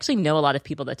exercises. And I actually know a lot of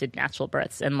people that did natural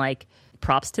births and like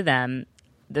props to them.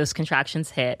 Those contractions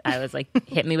hit. I was like,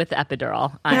 hit me with the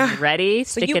epidural. I'm ready.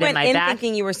 Stick it in my back. So you went in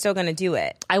thinking you were still going to do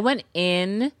it. I went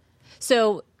in.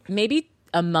 So maybe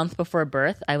a month before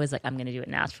birth, I was like, I'm going to do it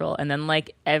natural. And then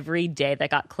like every day that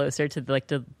got closer to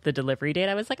the delivery date,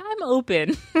 I was like, I'm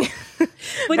open.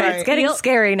 It's getting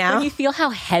scary now. When you feel how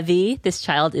heavy this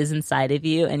child is inside of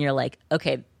you and you're like,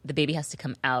 okay, the baby has to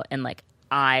come out. And like,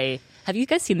 have you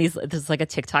guys seen these? There's like a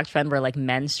TikTok trend where like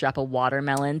men strap a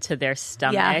watermelon to their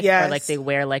stomach or like they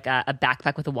wear like a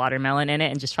backpack with a watermelon in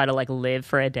it and just try to like live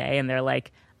for a day. And they're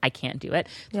like, I can't do it.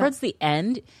 Towards the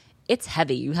end, it's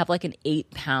heavy. You have like an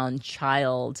 8-pound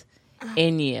child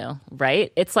in you,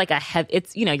 right? It's like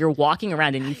it's, you're walking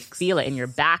around and you feel it and your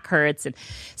back hurts. And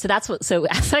so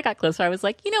as I got closer, I was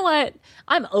like, you know what?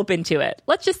 I'm open to it.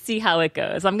 Let's just see how it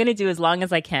goes. I'm going to do as long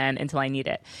as I can until I need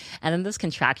it. And then those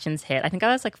contractions hit. I think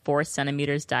I was like 4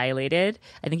 centimeters dilated.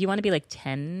 I think you want to be like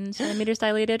 10 centimeters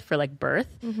dilated for like birth.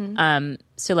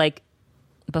 So like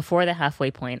before the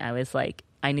halfway point, I was like,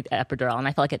 I need the epidural. And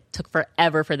I felt like it took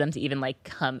forever for them to even like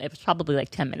come. It was probably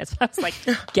like 10 minutes. I was like,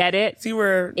 get it so you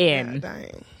were in.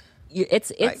 Dying.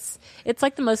 It's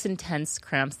like the most intense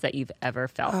cramps that you've ever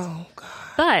felt. Oh, God.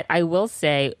 But I will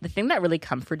say the thing that really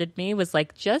comforted me was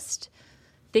like just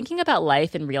thinking about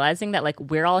life and realizing that like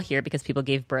we're all here because people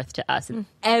gave birth to us. And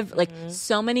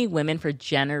so many women for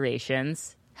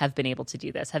generations have been able to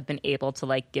do this, have been able to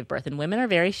like give birth, and women are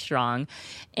very strong.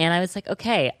 And I was like,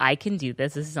 okay, I can do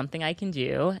this. This is something I can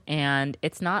do. And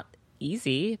it's not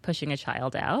easy pushing a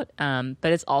child out,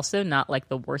 but it's also not like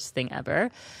the worst thing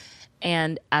ever.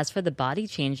 And as for the body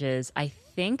changes, I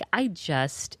think I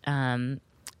just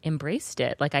embraced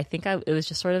it. Like I think it was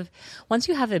just sort of, once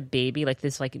you have a baby, like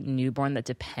this like newborn that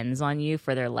depends on you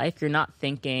for their life, you're not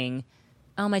thinking,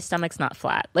 oh, my stomach's not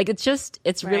flat. Like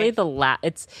it's really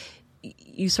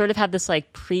you sort of have this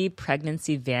like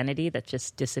pre-pregnancy vanity that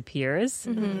just disappears,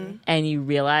 and you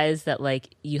realize that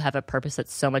like you have a purpose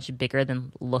that's so much bigger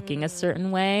than looking a certain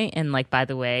way. And like, by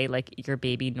the way, like your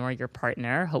baby nor your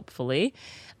partner, hopefully,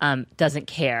 doesn't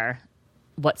care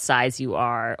what size you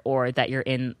are or that you're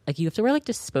in. Like you have to wear like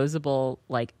disposable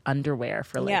like underwear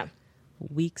for like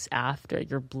weeks after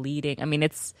you're bleeding. I mean,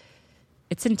 it's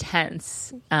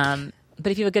intense. But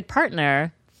if you have a good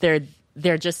partner,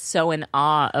 they're just so in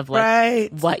awe of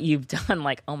like what you've done.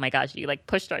 Like, oh my gosh, you like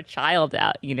pushed our child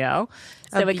out, you know?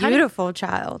 So a beautiful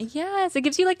child. Yes, it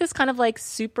gives you like this kind of like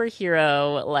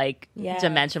superhero like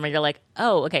dimension where you're like,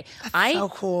 oh, okay, That's so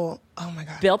cool. Oh my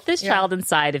god, built this child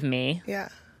inside of me,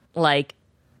 like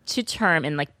to term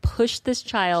and like push this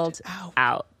child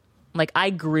out. Like I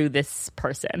grew this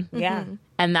person,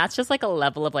 and that's just like a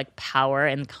level of like power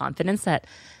and confidence that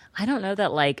I don't know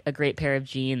that like a great pair of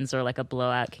jeans or like a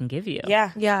blowout can give you.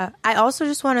 Yeah. I also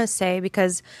just want to say,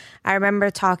 because I remember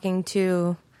talking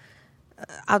to,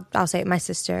 I'll say it, my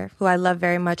sister, who I love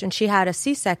very much, and she had a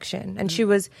C-section, and she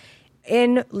was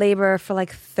in labor for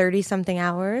like 30 something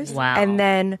hours. Wow. And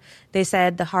then they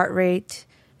said the heart rate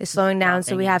is slowing down,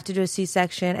 so we have to do a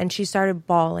C-section, and she started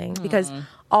bawling because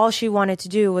all she wanted to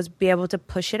do was be able to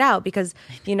push it out, because,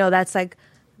 you know, that's like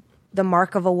the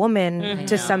mark of a woman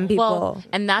to some people. Well,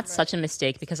 and that's such a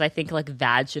mistake, because I think like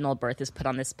vaginal birth is put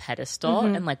on this pedestal,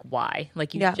 and like why?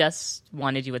 Like you just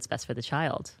want to do what's best for the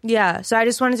child. Yeah. So I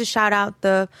just wanted to shout out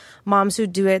the moms who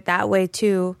do it that way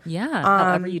too. Yeah.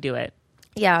 However you do it.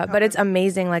 Yeah, but it's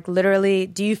amazing. Like literally,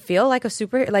 do you feel like a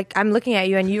super? Like I'm looking at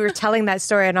you and you were telling that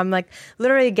story, and I'm like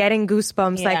literally getting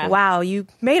goosebumps. Like, wow, you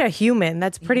made a human.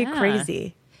 That's pretty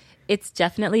crazy. It's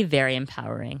definitely very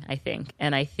empowering, I think.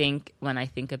 And I think when I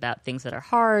think about things that are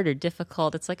hard or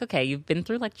difficult, it's like, okay, you've been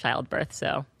through like childbirth,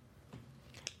 so.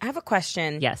 I have a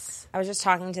question. Yes. I was just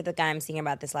talking to the guy I'm seeing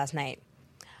about this last night.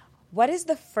 What is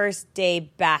the first day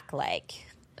back like?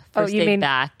 First you day mean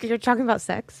back. You're talking about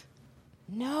sex?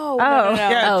 No.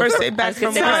 Yeah, first day back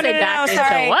from what?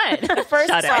 Sorry. What? The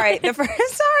first, I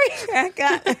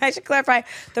should clarify.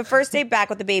 The first day back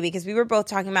with the baby, because we were both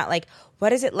talking about like,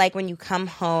 what is it like when you come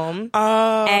home?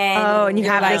 And you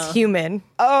have this human.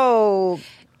 Like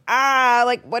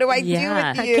what do I do with you?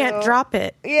 I can't drop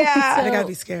it. Yeah. I gotta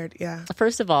be scared. Yeah.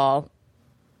 First of all,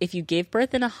 if you gave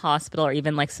birth in a hospital or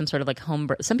even like some sort of like home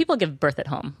birth, some people give birth at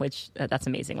home, which that's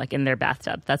amazing, like in their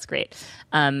bathtub. That's great.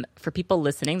 For people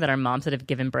listening that are moms that have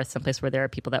given birth someplace where there are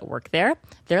people that work there,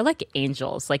 they're like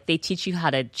angels. Like they teach you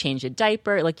how to change a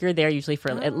diaper. Like you're there usually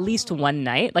for at least one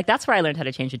night. Like that's where I learned how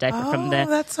to change a diaper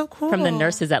that's so cool. from the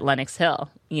nurses at Lenox Hill,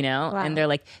 you know? Wow. And they're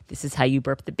like, this is how you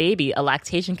burp the baby. A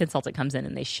lactation consultant comes in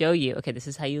and they show you, okay, this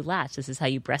is how you latch. This is how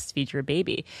you breastfeed your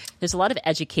baby. There's a lot of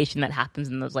education that happens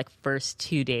in those like first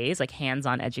 2 days, like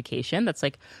hands-on education. That's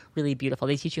like really beautiful.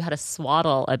 They teach you how to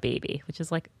swaddle a baby, which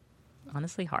is like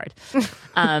honestly hard.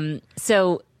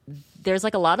 So there's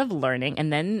like a lot of learning,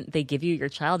 and then they give you your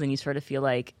child and you sort of feel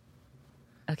like,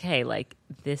 okay, like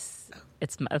this,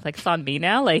 it's like it's on me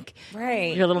now. Like you're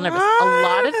a little nervous. A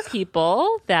lot of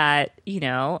people that, you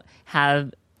know,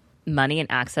 have money and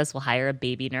access will hire a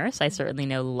baby nurse. I certainly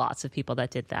know lots of people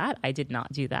that did that. I did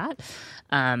not do that.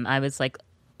 I was like,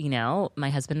 you know,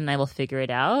 my husband and I will figure it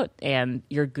out. And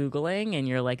you're Googling and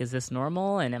you're like, is this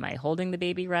normal? And am I holding the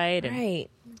baby right? And,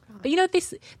 but you know,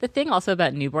 the thing also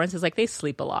about newborns is like they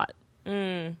sleep a lot.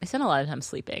 I spend a lot of time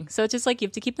sleeping. So it's just like you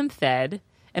have to keep them fed.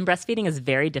 And breastfeeding is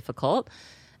very difficult.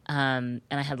 And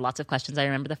I had lots of questions. I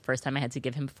remember the first time I had to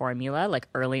give him formula, like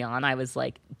early on, I was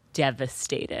like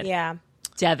devastated. Yeah.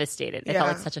 Devastated. It felt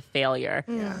like such a failure.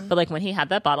 Yeah. But like when he had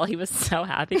that bottle, he was so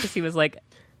happy because he was like,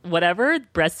 whatever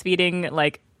breastfeeding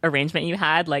like arrangement you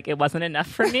had, like it wasn't enough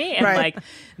for me. And like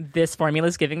this formula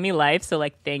is giving me life. So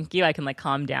like, thank you. I can like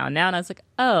calm down now. And I was like,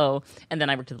 oh. And then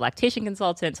I worked with a lactation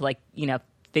consultant to like, you know,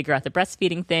 figure out the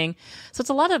breastfeeding thing. So it's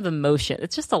a lot of emotion.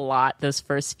 It's just a lot those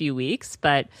first few weeks,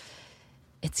 but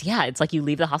it's like you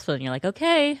leave the hospital and you're like,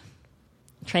 okay,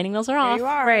 training wheels are off. Here you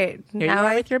are. Right. Here now you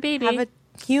are with your baby. Have a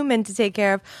human to take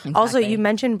care of. Exactly. Also, you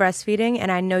mentioned breastfeeding,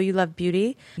 and I know you love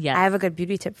beauty. Yes. I have a good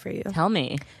beauty tip for you. Tell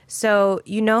me. So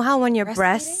you know how when your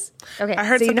breasts, I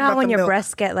heard so you know how when your milk.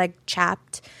 breasts get like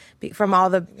chapped from all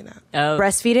the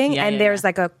breastfeeding, and there's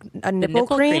like a nipple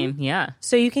cream. Yeah.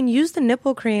 So you can use the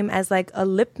nipple cream as like a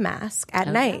lip mask at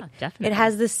night. Yeah, definitely. It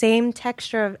has the same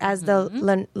texture as the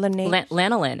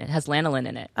lanolin. It has lanolin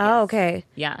in it. Oh, okay.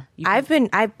 Yeah. I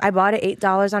bought it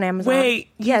 $8 on Amazon. Wait,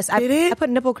 yes, I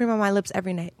put nipple cream on my lips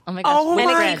every night. Oh my gosh. Oh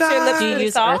my God. Do you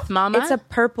use Earth Mama? It's a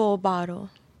purple bottle.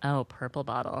 Oh, purple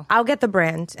bottle. I'll get the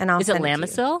brand and I'll Is it send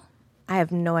Lamisil? I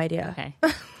have no idea. Okay.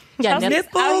 Yeah,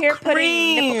 nipple out here cream.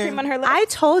 putting nipple cream on her lips. I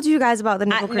told you guys about the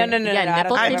nipple cream. No. Yeah,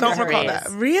 nipple I cream don't is recall great.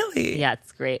 that. Really? Yeah,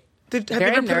 it's great. Have you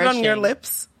Very ever put it on your nourishing.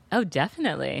 lips? Oh,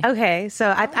 definitely. Okay, so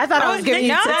I thought I was giving you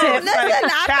no,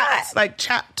 tips. Like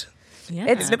chapped. Yeah.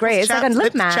 It's great. It's like a chapped, lip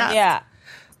lips mask. chapped. Yeah.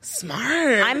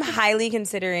 Smart. I'm highly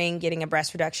considering getting a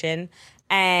breast reduction.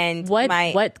 And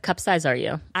what cup size are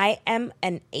you? I am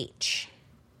an H.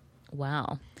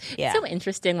 Wow. Yeah. It's so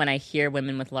interesting when I hear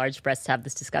women with large breasts have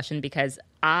this discussion, because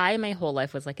my whole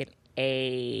life was like an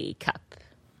A cup,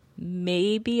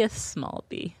 maybe a small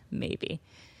B, maybe.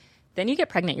 Then you get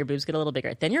pregnant, your boobs get a little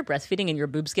bigger. Then you're breastfeeding and your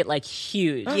boobs get like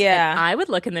huge. Yeah. And I would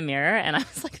look in the mirror and I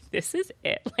was like, this is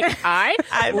it. Like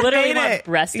I literally want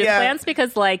breast implants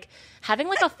because like having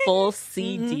like a full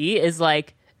CD is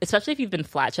like, especially if you've been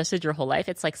flat chested your whole life,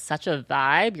 it's like such a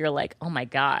vibe. You're like, oh my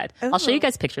God. I'll show you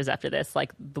guys pictures after this,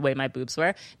 like the way my boobs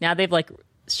were. Now they've like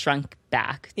shrunk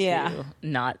back to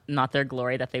not their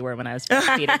glory that they were when I was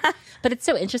breastfeeding. But it's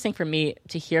so interesting for me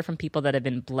to hear from people that have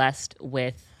been blessed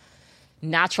with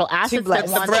natural acids that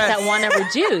want to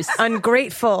reduce.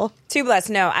 Ungrateful. Too blessed.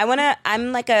 No,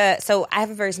 so I have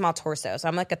a very small torso. So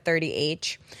I'm like a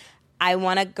 30H. I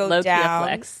want to go low down.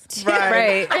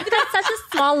 Right. I've got such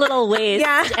a small little waist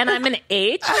and I'm an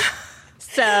H.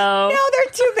 So No,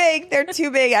 they're too big. They're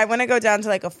too big. I want to go down to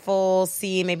like a full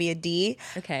C, maybe a D.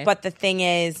 Okay. But the thing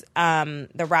is,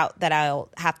 the route that I'll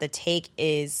have to take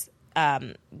is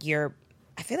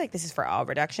I feel like this is for all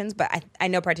reductions, but I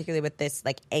know particularly with this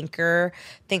like anchor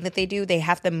thing that they do, they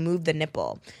have to move the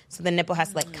nipple. So the nipple has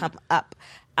to like come up.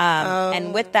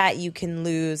 And with that, you can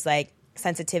lose like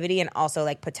sensitivity and also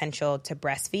like potential to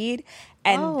breastfeed.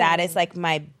 And that is like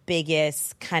my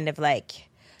biggest kind of like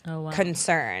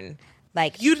concern.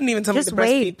 Like You didn't even tell me the Just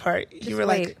breastfeed wait. part. You were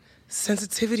wait. like,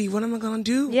 sensitivity, what am I going to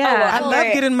do? Yeah. I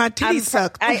love getting my titties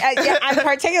sucked. I'm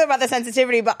particular about the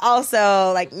sensitivity, but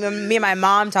also like me and my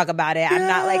mom talk about it. I'm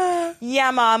not like, yeah,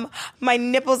 mom, my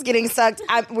nipple's getting sucked.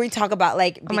 We talk about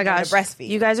like being Oh my gosh. able to breastfeed.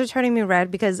 You guys are turning me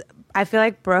red because I feel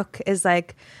like Brooke is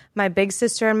like my big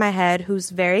sister in my head who's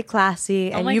very classy.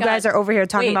 And my you God. guys are over here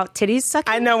talking Wait. about titties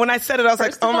sucking. I know. When I said it, I was like,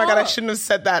 First of oh my God, I all- shouldn't have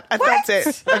said that. I felt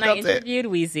it. when I felt it. interviewed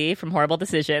Wheezy from Horrible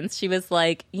Decisions, she was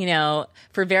like, you know,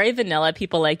 for very vanilla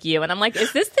people like you. And I'm like,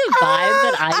 is this the vibe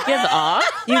that I give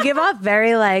off? You give off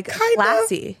very like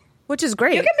classy, which is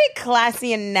great. You can be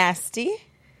classy and nasty.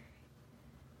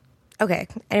 Okay.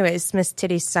 Anyways, Miss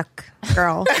Titty Suck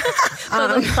girl.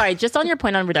 Sorry, just on your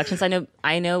point on reductions,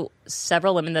 I know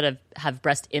several women that have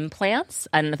breast implants.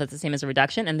 I don't know if that's the same as a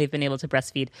reduction, and they've been able to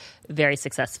breastfeed very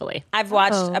successfully. I've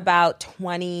watched about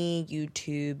 20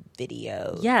 YouTube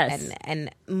videos. Yes.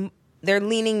 And they're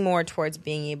leaning more towards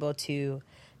being able to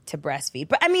breastfeed.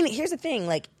 But I mean, here's the thing,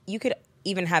 like you could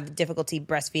even have difficulty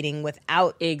breastfeeding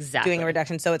without doing a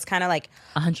reduction. So it's kind of like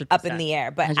 100%. up in the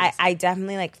air. But 100%. I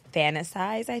definitely like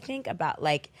fantasize, I think, about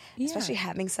like, especially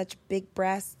having such big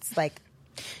breasts, like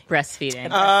breastfeeding.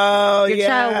 Oh, Your yeah.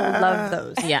 child will love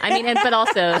those. Yeah, I mean, but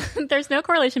also there's no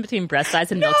correlation between breast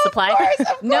size and milk supply.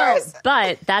 Of course.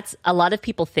 But that's a lot of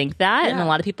people think that, and a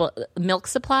lot of people milk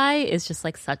supply is just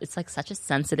like such a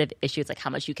sensitive issue. It's like how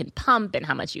much you can pump and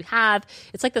how much you have.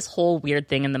 It's like this whole weird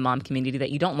thing in the mom community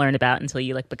that you don't learn about until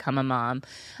you like become a mom,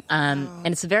 and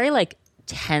it's a very like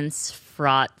tense,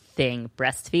 fraught thing,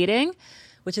 breastfeeding.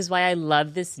 Which is why I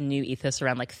love this new ethos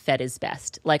around like fed is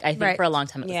best. Like I think for a long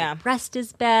time it was like breast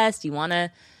is best. You want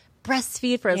to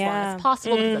breastfeed for as long as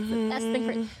possible because that's the best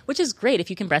thing for which is great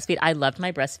if you can breastfeed. I loved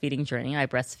my breastfeeding journey. I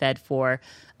breastfed for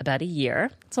about a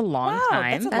year. It's a long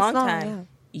time. That's a long time.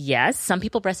 Yes, some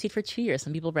people breastfeed for 2 years.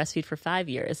 Some people breastfeed for 5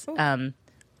 years.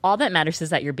 All that matters is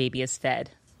that your baby is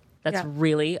fed. That's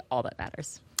really all that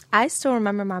matters. I still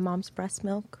remember my mom's breast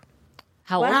milk.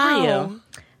 How old were you?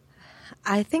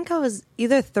 I think I was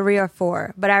either 3 or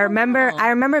 4, but I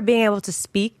remember being able to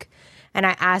speak, and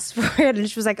I asked for it, and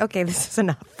she was like, "Okay, this is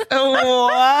enough." What?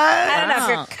 I don't know if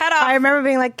you're cut off. I remember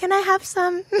being like, "Can I have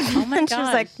some?" Oh my and she was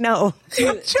gosh. like, "No."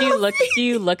 Do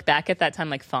you look back at that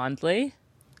time like fondly?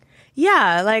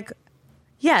 Yeah, like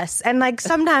yes, and like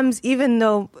sometimes even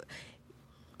though.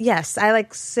 Yes, I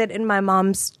like sit in my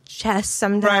mom's chest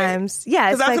sometimes. Right. Yeah,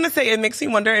 Because it's I was like, going to say, it makes me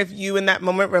wonder if you in that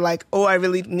moment were like, oh, I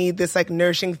really need this like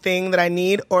nourishing thing that I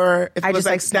need, or if I it was just,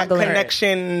 like, like that snuggle her.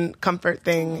 connection comfort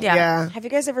thing. Yeah. Yeah. Have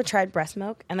you guys ever tried breast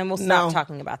milk? And then we'll stop No.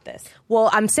 talking about this. well,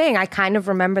 I'm saying I kind of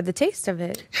remember the taste of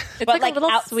it. It's But like, a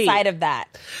little outside sweet. of that.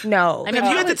 No, I mean,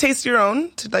 Have you had to taste your own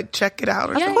to like check it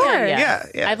out or something? Yeah.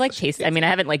 I've like tasted. I mean, I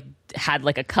haven't like had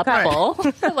like a couple.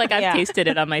 Like I've tasted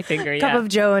it on my finger. cup Yeah. of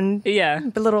Joe and Yeah.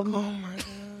 a little,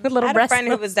 a little I had a breast friend who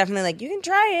milk. was definitely like, you can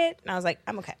try it. And I was like,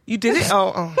 I'm okay. You did it?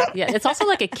 Oh. Yeah. It's also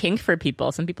like a kink for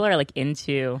people. Some people are like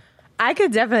into. I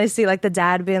could definitely see like the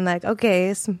dad being like, "Okay,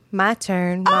 it's my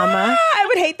turn, mama." I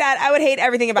would hate that. I would hate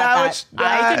everything about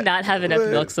that. I did not have enough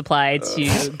milk supply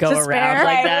to go To spare. around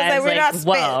like Right, that. I was like, we're It's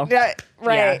not whoa.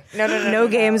 Right. No. No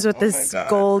games with this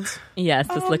gold. Yes,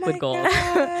 this liquid gold.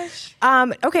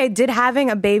 Okay, did having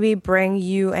a baby bring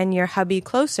you and your hubby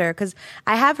closer? Because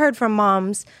I have heard from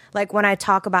moms, like when I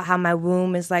talk about how my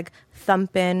womb is like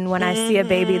thumping when I see a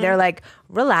baby, they're like,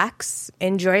 relax,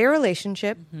 enjoy your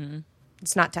relationship.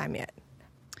 It's not time yet.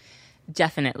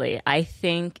 Definitely. I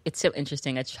think it's so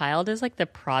interesting. A child is like the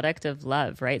product of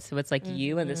love, right? So it's like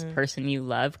you and this person you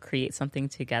love create something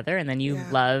together, and then you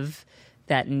love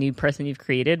that new person you've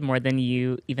created more than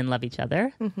you even love each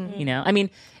other. You know, I mean,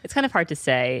 it's kind of hard to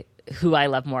say who I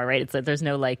love more, right? It's like there's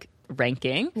no like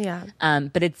ranking. Yeah.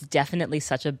 But it's definitely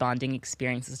such a bonding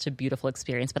experience. It's such a beautiful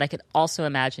experience. But I could also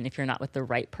imagine if you're not with the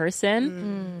right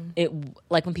person, it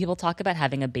like when people talk about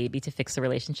having a baby to fix a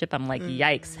relationship, I'm like,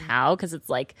 yikes, how? Because it's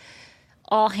like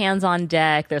all hands on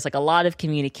deck. There's like a lot of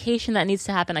communication that needs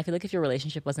to happen. I feel like if your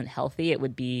relationship wasn't healthy, it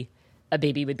would be a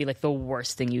baby would be like the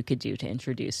worst thing you could do to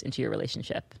introduce into your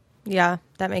relationship. Yeah,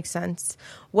 that makes sense.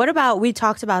 What about, we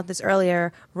talked about this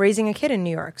earlier, raising a kid in New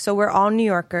York. So we're all New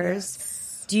Yorkers.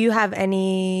 Yes. Do you have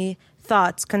any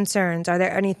thoughts, concerns? Are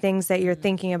there any things that you're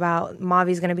thinking about?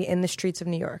 Mavi's going to be in the streets of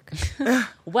New York.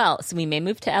 Well, so we may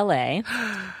move to LA,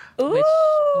 which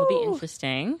will be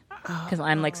interesting because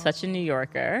I'm like such a New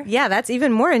Yorker. Yeah, that's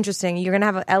even more interesting. You're going to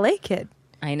have an LA kid.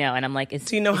 I know. And I'm like,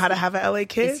 do you know how to have an LA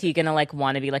kid? Is he going to like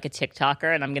want to be like a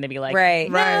TikToker? And I'm going to be like, right.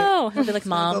 No. He'll be like,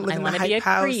 Mom, I want to be a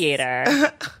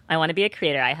creator. I want to be a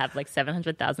creator. I have like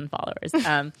 700,000 followers.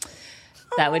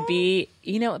 That would be,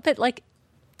 you know, but like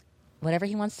whatever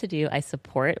he wants to do, I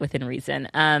support within reason.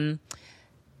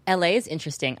 LA is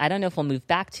interesting. I don't know if we'll move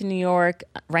back to New York.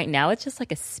 Right now, it's just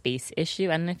like a space issue.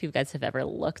 I don't know if you guys have ever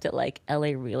looked at like LA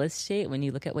real estate. When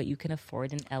you look at what you can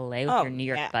afford in LA with your New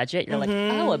York budget, you're like,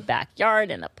 oh, a backyard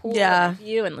and a pool and a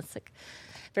view. And it's like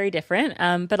very different.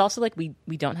 But also like we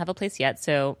don't have a place yet.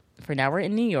 So for now, we're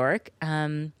in New York.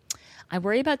 I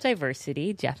worry about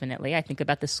diversity, definitely. I think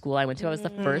about the school I went to. I was the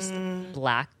first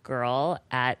Black girl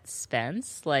at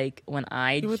Spence. Like when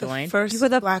I joined. You were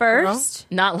the first?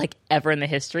 Not like ever in the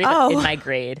history, but in my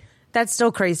grade. That's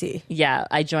still crazy. Yeah,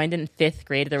 I joined in 5th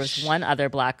grade. There was one other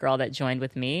Black girl that joined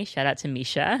with me. Shout out to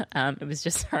Misha. It was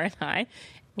just her and I.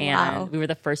 And we were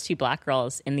the first 2 Black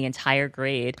girls in the entire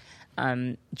grade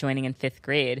joining in 5th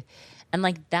grade. And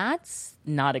like that's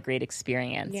not a great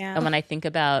experience. Yeah. And when I think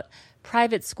about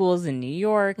private schools in New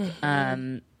York,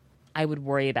 I would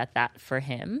worry about that for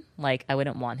him. Like, I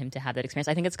wouldn't want him to have that experience.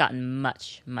 I think it's gotten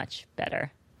much, much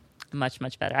better. Much,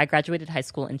 much better. I graduated high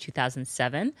school in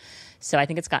 2007, so I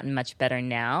think it's gotten much better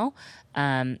now.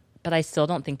 But I still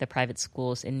don't think the private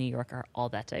schools in New York are all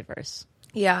that diverse.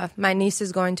 Yeah, my niece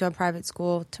is going to a private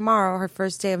school tomorrow, her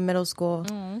first day of middle school.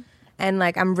 And,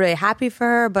 like, I'm really happy for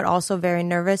her, but also very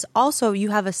nervous. Also,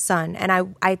 you have a son, and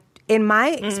I in my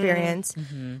experience,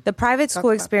 the private school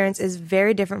experience is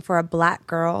very different for a Black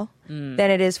girl than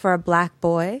it is for a Black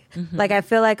boy. Like, I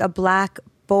feel like a Black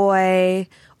boy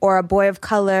or a boy of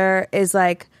color is,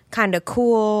 like, kind of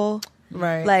cool.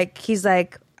 Right. Like, he's,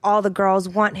 like, all the girls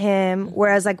want him.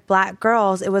 Whereas, like, Black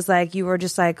girls, it was, like, you were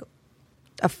just, like,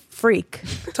 a freak.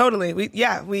 Totally. We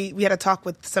had a talk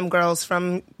with some girls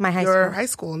from my high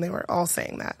school, and they were all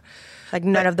saying that. Like,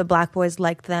 none of the Black boys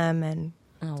liked them, and...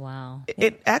 Oh, wow.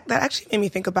 That actually made me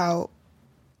think about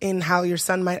in how your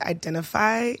son might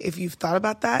identify, if you've thought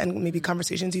about that, and maybe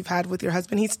conversations you've had with your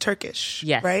husband. He's Turkish,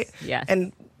 right? Yes.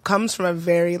 And comes from a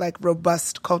very, like,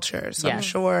 robust culture. So I'm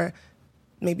sure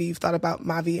maybe you've thought about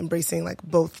Mavi embracing, like,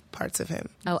 both parts of him.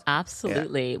 Oh,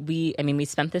 absolutely. Yeah. We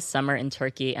spent this summer in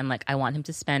Turkey, and, like, I want him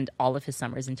to spend all of his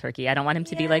summers in Turkey. I don't want him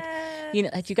to be like, you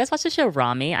know, do you guys watch the show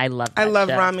Rami? I love that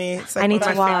show. Rami. It's like I need one to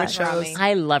of my watch favorite shows.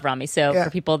 I love Rami. So for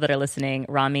people that are listening,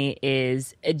 Rami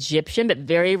is Egyptian, but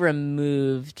very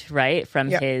removed, right, from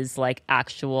his, like,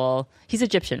 actual... He's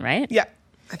Egyptian, right? Yeah,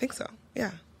 I think so.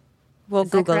 Yeah. We'll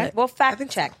Google it. We'll fact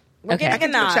check. We're getting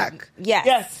a nod. Check.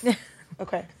 Yes.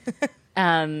 Okay.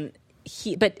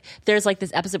 But there's like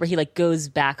this episode where he like goes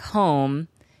back home,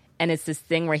 and it's this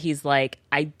thing where he's like,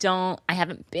 I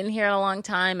haven't been here in a long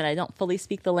time, and I don't fully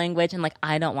speak the language, and like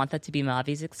I don't want that to be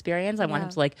Mavi's experience. I want him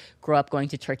to like grow up going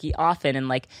to Turkey often and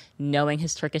like knowing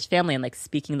his Turkish family and like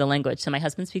speaking the language. So my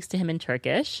husband speaks to him in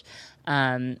Turkish,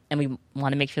 and we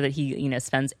want to make sure that he, you know,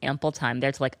 spends ample time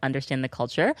there to like understand the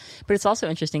culture. But it's also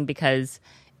interesting because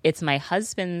it's my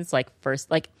husband's like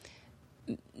first, like,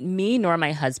 me nor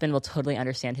my husband will totally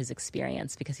understand his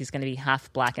experience because he's going to be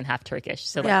half Black and half Turkish.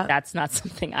 So like, that's not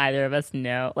something either of us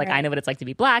know. Like I know what it's like to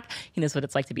be Black. He knows what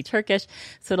it's like to be Turkish.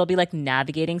 So it'll be like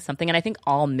navigating something. And I think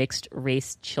all mixed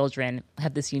race children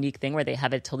have this unique thing where they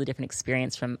have a totally different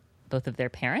experience from both of their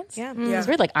parents. Yeah. It's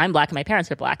weird. Like I'm Black and my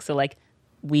parents are Black. So like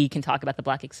we can talk about the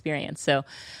Black experience. So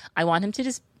I want him to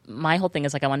just, my whole thing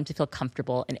is like I want him to feel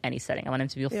comfortable in any setting. I want him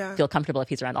to feel comfortable if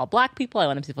he's around all Black people. I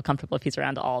want him to feel comfortable if he's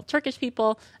around all Turkish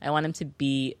people. I want him to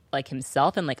be like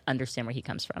himself and like understand where he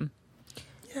comes from.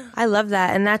 Yeah. I love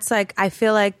that. And that's like, I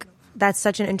feel like that's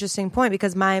such an interesting point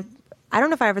because I don't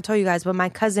know if I ever told you guys, but my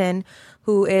cousin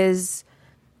who is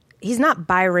he's not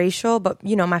biracial, but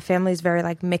you know, my family's very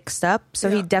like mixed up. So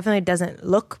he definitely doesn't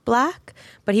look black,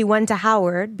 but he went to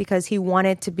Howard because he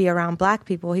wanted to be around black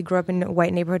people. He grew up in a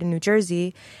white neighborhood in New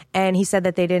Jersey, and he said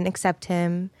that they didn't accept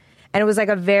him. And it was like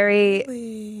a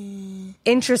very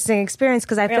interesting experience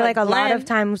because I feel like a lot of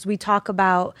times we talk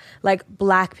about like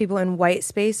black people in white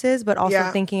spaces, but also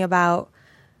thinking about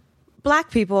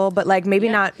black people, but like maybe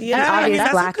not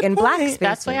obvious black in black spaces.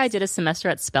 That's why I did a semester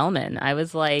at Spelman. I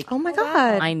was like, oh my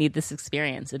God, I need this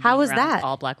experience. How was that?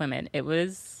 All black women. It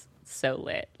was so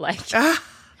lit. Like, have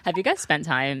you guys spent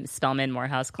time Spelman,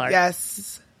 Morehouse, Clark?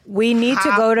 Yes. We need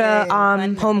to go to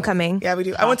homecoming. Yeah, we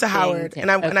do. I went to Howard, and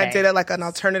I did it like an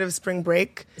alternative spring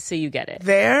break. So you get it.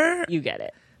 There? You get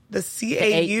it. The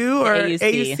CAU or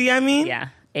AUC, I mean? Yeah.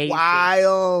 AUC.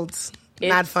 Wild.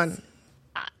 Mad fun.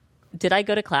 Did I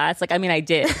go to class? Like, I mean, I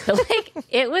did. Like,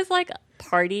 it was like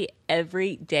party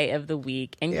every day of the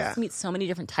week. And you just meet so many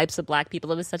different types of black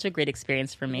people. It was such a great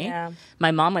experience for me. Yeah. My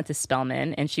mom went to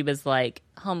Spelman, and she was like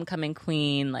homecoming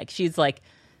queen. Like, she's like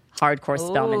hardcore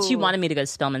Spelman. She wanted me to go to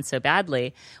Spelman so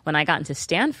badly. When I got into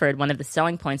Stanford, one of the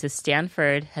selling points is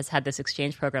Stanford has had this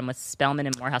exchange program with Spelman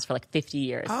and Morehouse for like 50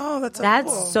 years. Oh, that's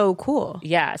cool. So cool.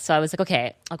 Yeah, so I was like,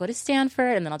 okay, I'll go to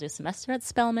Stanford and then I'll do a semester at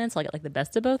Spelman, so I'll get like the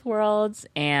best of both worlds.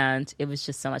 And it was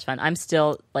just so much fun. I'm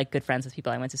still like good friends with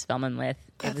people I went to Spelman with.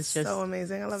 That's it was just so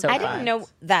amazing. I love so that. I didn't know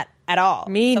that at all.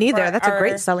 Me neither. That's a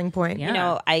great selling point. Yeah. You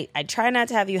know, I try not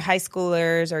to have you high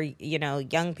schoolers or, you know,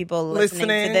 young people listening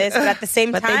to this, but at the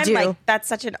same time, like, that's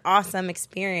such an awesome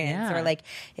experience. Yeah. Or like,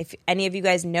 if any of you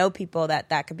guys know people that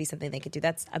could be something they could do,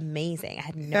 that's amazing. I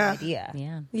had no idea.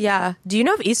 Yeah. Do you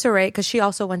know if Issa Rae, because she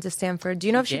also went to Stanford, do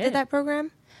you know if she did that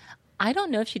program? I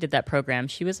don't know if she did that program.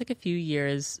 She was like a few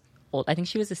years old. I think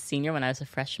she was a senior when I was a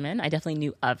freshman. I definitely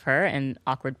knew of her and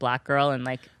Awkward Black Girl, and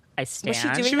like I stand. Was she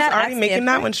doing She was that already at making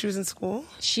that Stanford? when she was in school?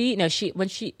 She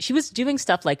was doing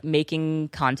stuff like making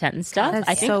content and stuff. That's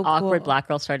I think so Awkward cool. Black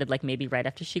Girl started like maybe right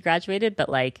after she graduated, but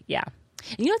like, yeah.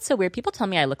 And you know what's so weird? People tell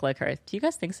me I look like her. Do you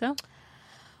guys think so?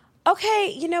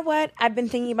 Okay, you know what? I've been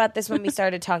thinking about this when we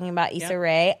started talking about Issa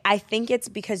Rae. I think it's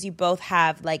because you both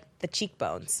have like the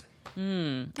cheekbones.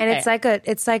 And it's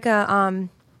like a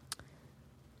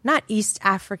not East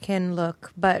African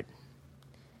look, but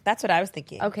That's what I was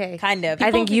thinking. Okay. Kind of.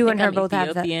 I think you and her I'm both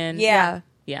have that. Ethiopian. Yeah.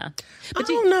 Yeah. But I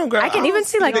don't know, girl. I can even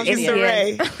see like Issa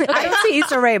Rae. I don't see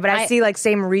Issa Rae, but I see like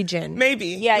same region. Maybe.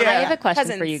 Yeah, I have a question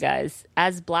Cousins. for you guys.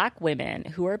 As black women,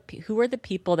 who are the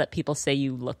people that people say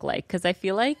you look like? Because I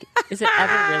feel like, is it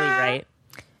ever really right?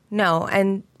 No,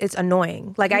 and it's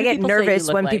annoying. Like Who I do get people say you nervous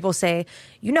look when like? people say,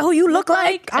 "You know who you look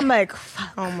like?" I'm like,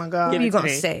 fuck, Oh my what God. are you gonna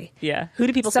say? Yeah. Who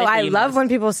do people So say? I you love most? when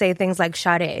people say things like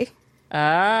Sade.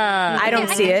 Ah. I don't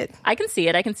see it. I can see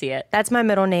it. I can see it. That's my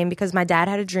middle name because my dad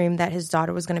had a dream that his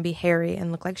daughter was going to be Harry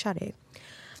and look like Sade.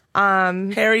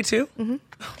 Harry too?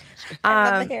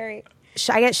 I love the Harry.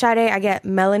 I get Sade, I get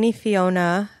Melanie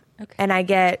Fiona, and I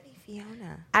get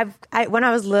Fiona. when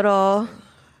I was little,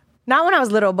 not when I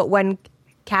was little, but when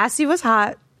Cassie was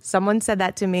hot, someone said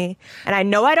that to me, and I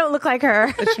know I don't look like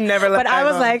her, But you never let but that I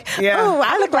was go. like, Yeah. oh,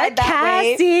 I look like ride that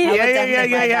wave. Cassie. I would Yeah.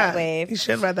 definitely ride that wave. You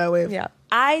should ride that wave. Yeah.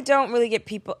 I don't really get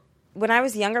people. When I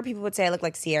was younger, people would say I look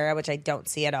like Sierra, which I don't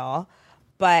see at all.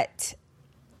 But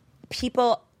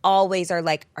people always are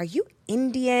like, "Are you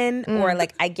Indian?" Or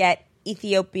like, I get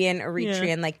Ethiopian,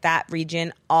 Eritrean, like that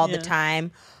region all the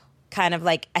time. Kind of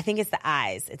like, I think it's the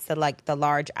eyes. It's the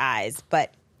large eyes.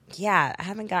 But yeah, I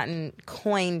haven't gotten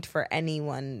coined for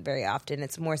anyone very often.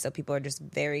 It's more so people are just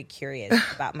very curious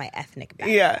about my ethnic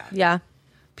background. Yeah. Yeah.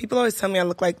 People always tell me I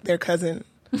look like their cousin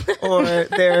or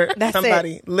their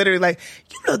somebody. Literally, like,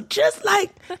 you look just like,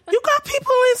 you got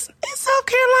people in South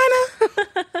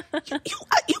Carolina.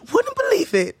 You wouldn't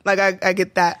believe it. Like, I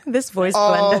get that This voice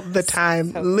all blend. the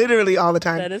time. Literally all the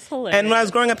time. That is hilarious. And when I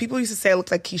was growing up, people used to say I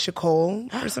looked like Keisha Cole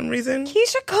for some reason.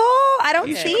 Keisha Cole. I don't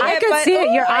see it. I could but see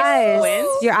it. Your ooh, eyes. squint.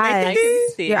 Your I eyes. can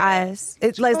see Your it. eyes.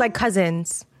 It's like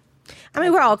cousins. I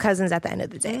mean, we're all cousins at the end of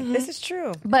the day. This is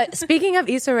true. But speaking of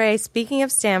Issa Rae, speaking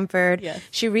of Stanford, Yes.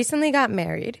 she recently got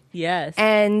married. Yes.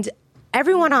 And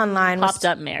everyone online was Popped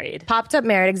up married. Popped up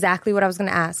married, exactly what I was going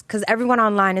to ask. Because everyone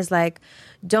online is like,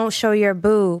 don't show your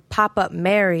boo, pop up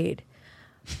married.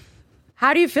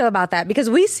 How do you feel about that? Because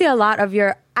we see a lot of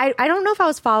your... I don't know if I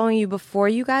was following you before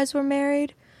you guys were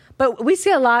married, but we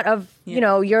see a lot of, you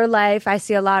know, your life. I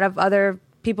see a lot of other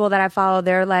people that I follow,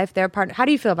 their life, their partner. How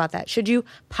do you feel about that? Should you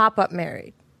pop up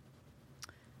married?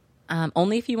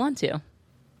 Only if you want to.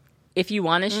 If you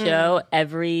want to show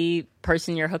every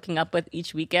person you're hooking up with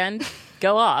each weekend,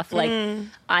 go off. Like,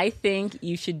 I think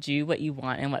you should do what you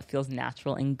want and what feels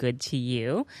natural and good to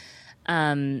you.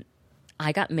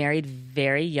 I got married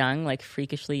very young, like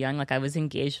freakishly young. Like I was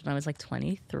engaged when I was like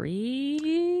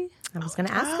 23. I was going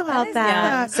to ask about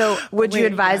that. So would you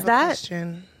advise that?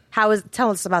 Question. Tell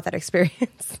us about that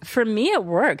experience. For me, it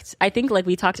worked. I think like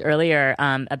we talked earlier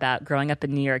about growing up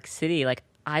in New York City. Like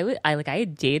I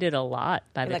had dated a lot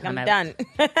by the time I'm done.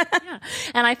 Yeah.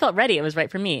 And I felt ready. It was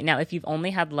right for me. Now, if you've only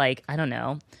had like, I don't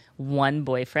know, one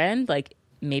boyfriend, like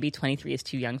maybe 23 is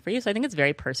too young for you. So I think it's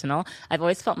very personal. I've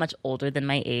always felt much older than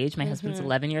my age. My husband's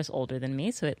 11 years older than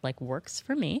me. So it like works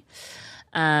for me.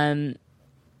 I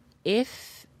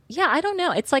don't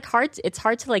know. It's like it's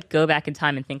hard to like go back in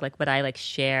time and think like, would I like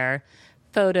share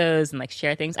photos and like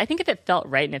share things? I think if it felt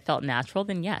right and it felt natural,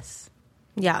 then yes.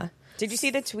 Yeah. Did you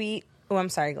see the tweet? Oh, I'm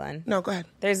sorry, Glenn. No, go ahead.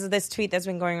 There's this tweet that's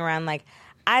been going around like,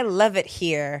 I love it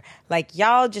here. Like,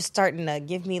 y'all just starting to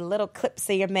give me little clips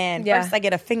of your man. Yeah. First I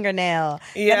get a fingernail.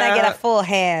 Yeah. Then I get a full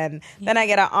hand. Then I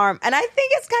get an arm. And I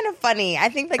think it's kind of funny. I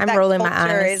think like I'm that rolling my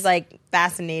culture eyes. is like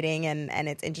fascinating and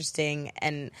it's interesting.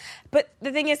 But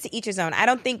the thing is, to each his own. I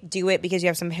don't think do it because you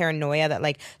have some paranoia that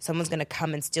like someone's going to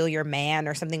come and steal your man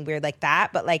or something weird like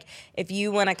that. But like if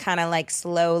you want to kind of like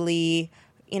slowly,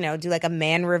 do like a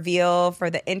man reveal for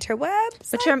the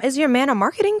interwebs. But is your man a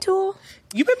marketing tool?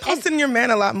 You've been posting your man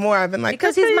a lot more. I've been like,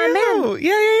 Because good he's for my you. man.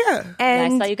 Yeah.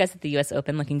 And I saw you guys at the U.S.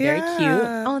 Open looking very cute.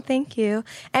 Oh, thank you.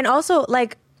 And also,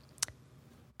 like,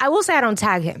 I will say I don't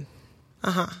tag him.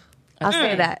 I'll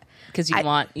say that. Because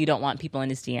you don't want people in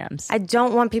his DMs. I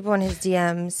don't want people in his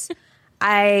DMs.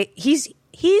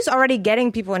 He's already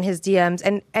getting people in his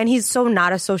DMs, and he's so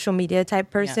not a social media type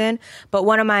person. Yeah. But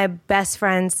one of my best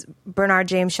friends, Bernard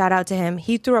James, shout out to him.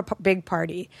 He threw a big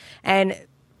party, and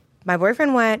my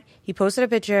boyfriend went. He posted a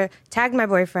picture, tagged my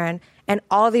boyfriend, and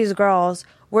all these girls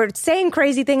were saying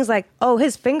crazy things like, "Oh,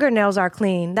 his fingernails are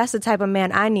clean. That's the type of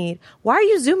man I need. Why are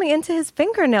you zooming into his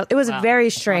fingernails?" It was very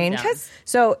strange.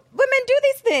 So women do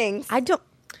these things. I don't.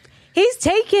 He's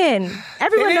taken.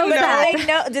 Everyone knows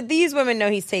that. Did these women know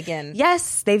he's taken?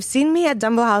 Yes, they've seen me at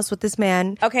Dumbo House with this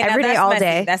man. Okay, every day, that's all messy.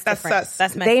 day. That's different.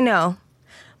 That's messy. They know,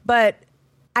 but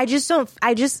I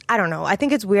don't know. I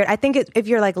think it's weird. I think if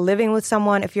you're like living with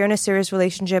someone, if you're in a serious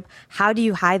relationship, how do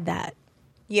you hide that?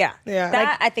 Yeah.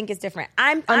 That I think is different.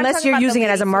 Unless you're using it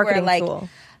as a marketing tool.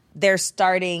 They're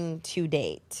starting to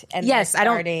date. And yes, I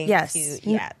don't. Yes,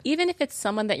 even if it's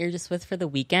someone that you're just with for the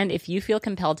weekend, if you feel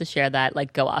compelled to share that,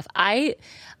 like go off. I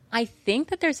think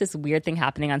that there's this weird thing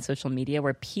happening on social media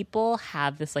where people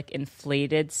have this like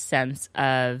inflated sense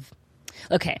of.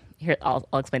 Okay, here I'll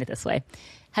explain it this way.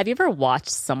 Have you ever watched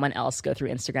someone else go through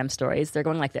Instagram stories? They're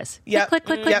going like this. Yep. Click,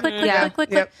 click, click, click, click, click,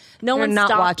 click. No They're one's not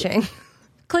watching.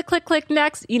 Click, click, click,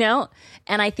 next,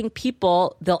 And I think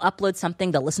they'll upload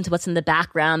something, they'll listen to what's in the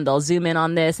background, they'll zoom in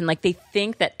on this, and like they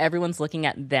think that everyone's looking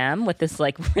at them with this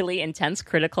like really intense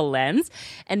critical lens.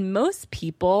 And most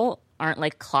people aren't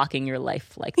like clocking your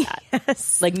life like that.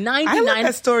 Yes. Like 99. I look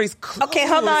at stories close. Okay,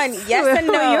 hold on. Yes and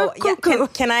no. Yeah,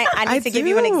 can I need to give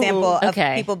you an example of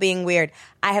people being weird.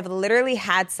 I have literally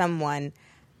had someone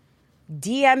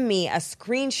DM me a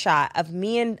screenshot of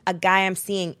me and a guy I'm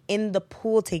seeing in the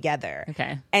pool together.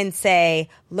 Okay. And say,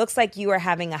 looks like you are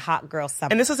having a hot girl summer.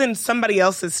 And this was in somebody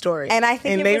else's story. And I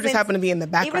think they just happened to be in the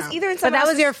background. It was either in But that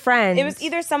was your friend. It was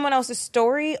either someone else's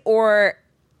story or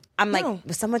I'm like,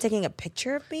 was someone taking a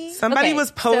picture of me? Somebody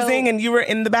was posing and you were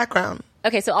in the background.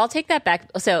 Okay, so I'll take that back.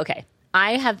 So, okay.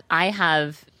 I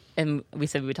have, and we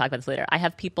said we would talk about this later. I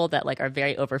have people that like are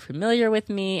very over familiar with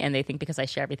me, and they think because I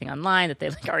share everything online that they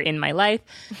like are in my life.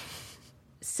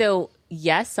 So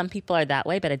yes, some people are that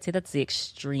way, but I'd say that's the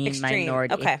extreme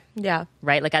minority. Okay, yeah,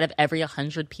 right. Like out of every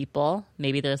 100 people,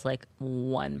 maybe there's like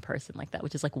one person like that,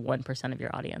 which is like 1% of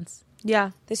your audience.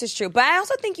 Yeah, this is true. But I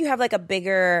also think you have like a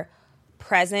bigger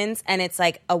presence, and it's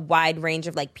like a wide range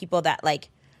of like people that like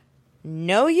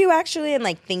know you actually and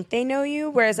like think they know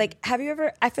you. Whereas like, have you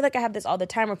ever, I feel like I have this all the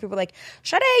time where people are like,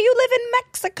 Sade, you live in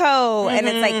Mexico. And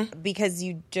it's like, because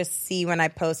you just see when I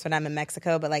post when I'm in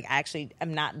Mexico, but like actually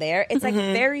I'm not there. It's like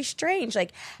very strange,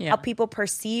 like how people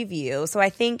perceive you. So I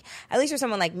think at least for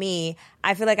someone like me,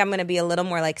 I feel like I'm going to be a little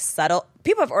more like subtle.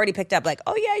 People have already picked up like,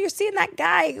 oh yeah, you're seeing that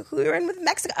guy who you're in with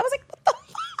Mexico. I was like, what the fuck?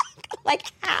 Like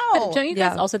how? But don't you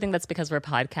guys also think that's because we're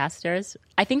podcasters?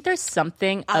 I think there's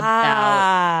something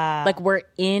about like we're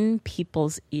in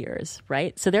people's ears,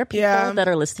 right? So there are people that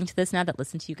are listening to this now that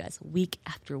listen to you guys week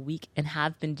after week and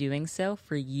have been doing so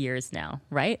for years now,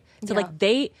 right? So like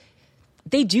they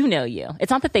do know you. It's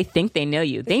not that they think they know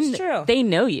you. They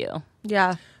know you.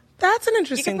 Yeah. That's an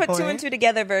interesting point. You can put 2 and 2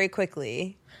 together very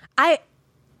quickly. I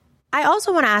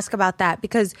also want to ask about that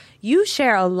because you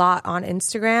share a lot on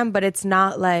Instagram, but it's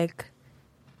not like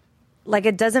like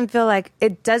it doesn't feel like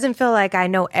I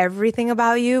know everything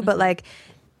about you, but like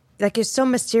you're so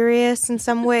mysterious in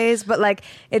some ways, but like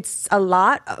it's a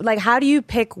lot. Like, how do you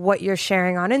pick what you're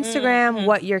sharing on Instagram,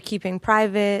 what you're keeping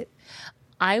private?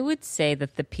 I would say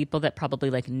that the people that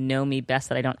probably like know me best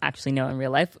that I don't actually know in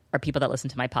real life are people that listen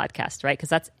to my podcast, right? Because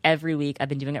that's every week. I've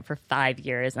been doing it for 5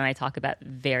 years, and I talk about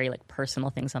very like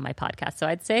personal things on my podcast. So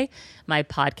I'd say my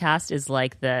podcast is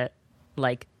like the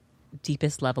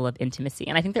deepest level of intimacy.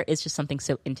 And I think there is just something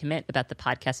so intimate about the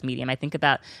podcast medium. I think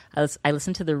about, I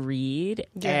listen to The Read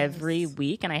every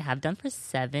week, and I have done for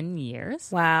 7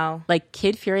 years. Wow. Like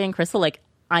Kid Fury and Crystal, like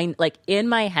I like in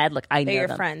my head, like I know your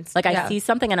them. friends. Like I see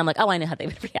something and I'm like, oh, I know how they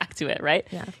would react to it, right?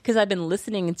 Yeah. Because I've been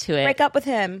listening to it. Break up with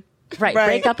him. Right.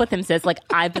 Break up with him says, like,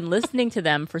 I've been listening to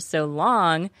them for so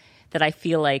long that I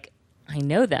feel like I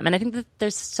know them. And I think that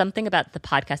there's something about the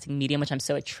podcasting medium which I'm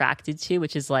so attracted to,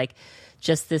 which is like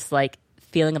just this like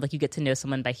feeling of like you get to know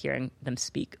someone by hearing them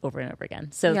speak over and over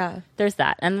again. So there's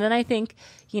that. And then I think,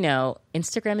 you know,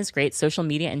 Instagram is great. Social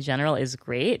media in general is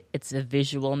great. It's a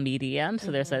visual medium.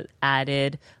 So there's an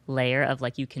added layer of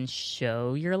like you can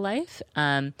show your life.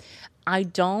 I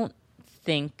don't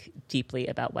think deeply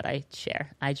about what I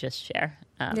share. I just share.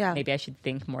 Maybe I should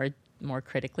think more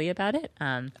critically about it.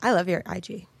 I love your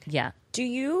IG. Yeah. Do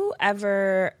you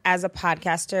ever, as a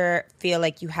podcaster, feel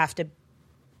like you have to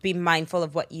be mindful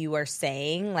of what you are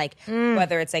saying? Like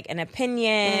whether it's like an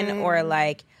opinion or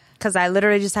like... Because I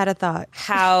literally just had a thought.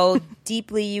 How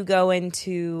deeply you go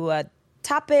into a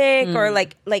topic or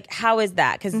like how is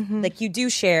that? Because like you do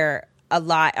share a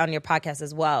lot on your podcast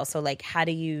as well. So like how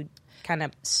do you kind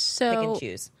of pick and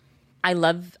choose? I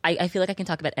feel like I can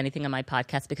talk about anything on my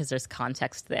podcast because there's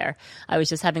context there. I was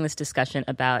just having this discussion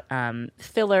about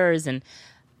fillers, and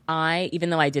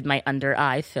even though I did my under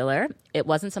eye filler, it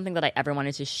wasn't something that I ever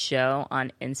wanted to show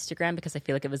on Instagram because I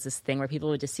feel like it was this thing where people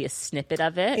would just see a snippet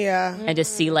of it and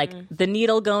just see like the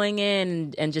needle going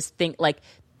in and just think like,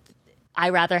 I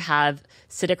rather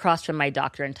sit across from my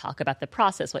doctor and talk about the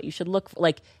process, what you should look for,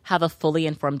 like have a fully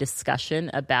informed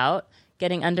discussion about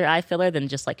getting under eye filler than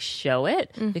just like show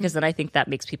it, because then I think that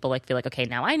makes people like feel like, okay,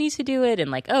 now I need to do it,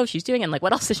 and like, oh, she's doing it, and like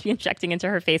what else is she injecting into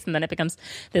her face, and then it becomes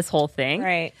this whole thing.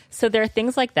 Right. So there are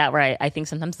things like that where I think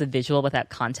sometimes the visual without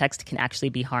context can actually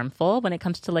be harmful when it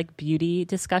comes to like beauty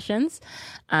discussions.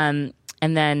 And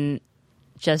then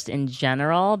just in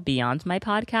general, beyond my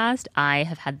podcast, I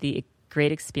have had the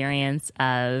great experience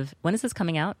of, when is this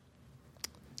coming out?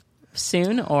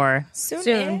 Soon or?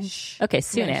 Soon-ish. Okay,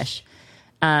 soonish.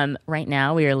 Right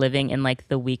now, we are living in like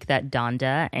the week that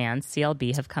Donda and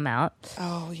CLB have come out.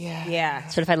 Oh, yeah. Yeah.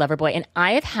 Certified Lover Boy. And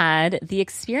I have had the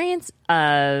experience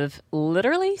of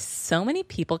literally so many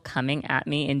people coming at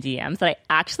me in DMs that I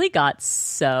actually got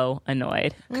so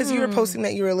annoyed. Because you were posting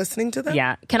that you were listening to them?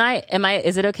 Yeah.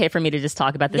 Is it okay for me to just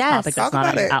talk about this topic that's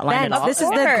not outlined at all? This is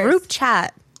the group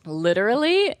chat.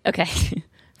 Literally. Okay.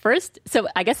 First, so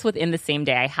I guess within the same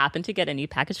day, I happened to get a new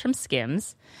package from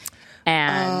Skims.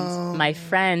 And my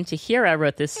friend Tahira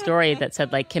wrote this story that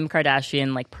said like Kim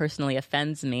Kardashian like personally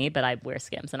offends me, but I wear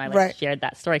Skims, and I like shared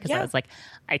that story because I was like,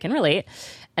 I can relate.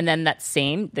 And then that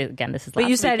same again, this is last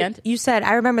weekend. You said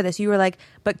I remember this. You were like,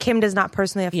 but Kim does not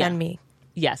personally offend me.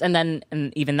 Yes, and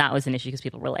even that was an issue because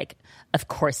people were like, of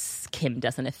course Kim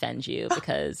doesn't offend you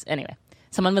because anyway.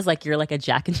 Someone was like, "You're like a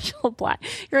Jack and Jill Black.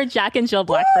 You're a Jack and Jill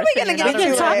Black person." We're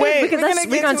gonna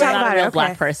talk about it.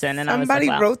 Black person, and somebody I was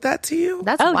like, wrote that to you.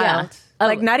 That's wild. Yeah.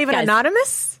 Like not even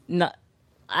anonymous. No,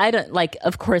 I don't like.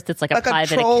 Of course, it's like a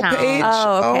private troll account. page.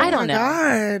 Oh, okay. I don't know.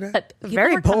 God. But people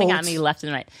Very were coming bold. at me left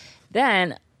and right.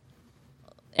 Then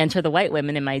enter the white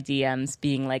women in my DMs,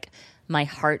 being like, "My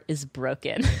heart is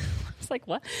broken." Like,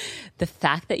 what? The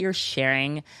fact that you're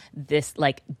sharing this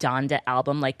like Donda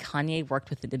album, like Kanye worked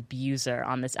with an abuser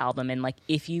on this album, and like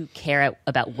if you care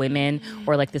about women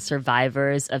or like the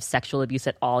survivors of sexual abuse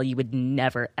at all, you would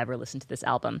never ever listen to this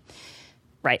album.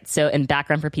 Right. So in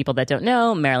background for people that don't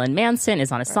know, Marilyn Manson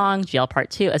is on a song, Jail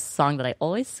Part 2, a song that I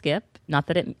always skip. Not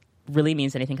that it really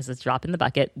means anything because it's a drop in the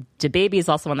bucket. DaBaby is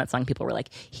also on that song. People were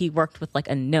like, he worked with like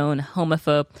a known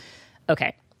homophobe.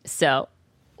 Okay. So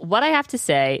what I have to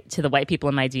say to the white people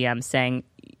in my DM saying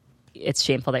it's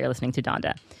shameful that you're listening to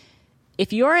Donda.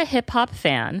 If you're a hip hop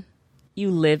fan, you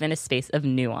live in a space of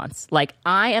nuance. Like,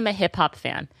 I am a hip hop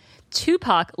fan.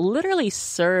 Tupac literally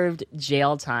served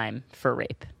jail time for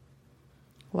rape.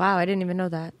 Wow, I didn't even know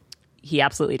that. He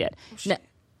absolutely did.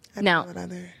 Now,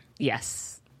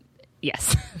 yes.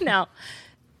 Now,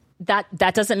 that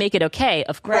doesn't make it okay,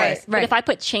 of course. Right. But if I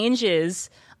put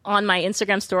changes on my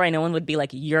Instagram story, no one would be like,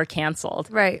 you're canceled.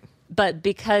 Right. But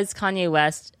because Kanye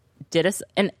West did us,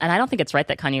 and I don't think it's right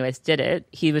that Kanye West did it.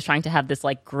 He was trying to have this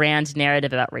like grand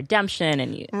narrative about redemption,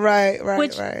 and right.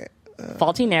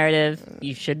 Faulty narrative.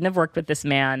 You shouldn't have worked with this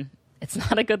man. It's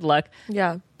not a good look.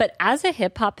 Yeah. But as a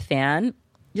hip hop fan,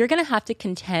 you're going to have to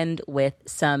contend with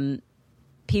some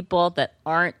people that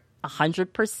aren't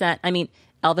 100%. I mean,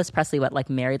 Elvis Presley,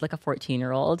 married like a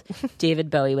 14-year-old. David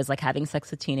Bowie was like having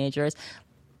sex with teenagers.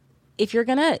 If you're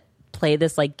going to play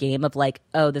this like game of like,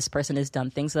 oh, this person has done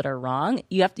things that are wrong,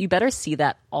 you better see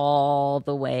that all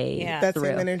the way that through.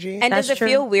 same energy. And That's does it true.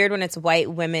 feel weird when it's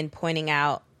white women pointing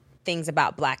out things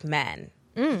about black men?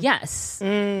 Yes.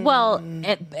 Well,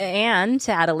 and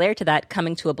to add a layer to that,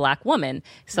 coming to a black woman.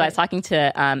 So I was talking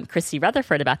to Christy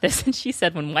Rutherford about this, and she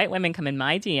said, when white women come in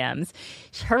my DMs,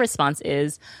 her response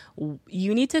is,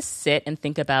 you need to sit and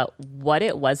think about what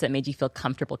it was that made you feel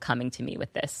comfortable coming to me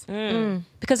with this.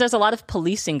 Because there's a lot of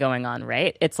policing going on,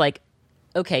 right? It's like,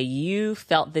 okay, you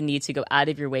felt the need to go out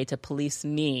of your way to police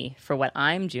me for what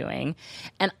I'm doing.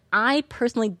 And I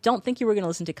personally don't think you were going to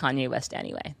listen to Kanye West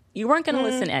anyway. You weren't going to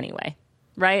listen anyway.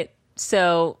 Right?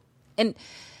 So, and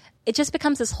it just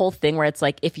becomes this whole thing where it's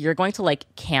like, if you're going to like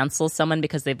cancel someone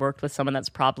because they've worked with someone that's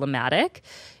problematic,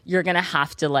 you're going to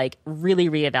have to like really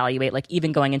reevaluate, like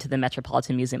even going into the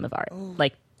Metropolitan Museum of Art.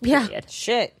 Like, period.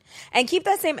 Shit. And keep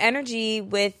that same energy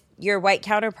with your white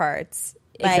counterparts.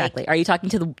 Exactly. Are you talking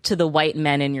to the white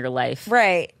men in your life?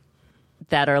 Right.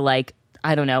 That are like,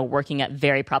 I don't know, working at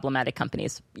very problematic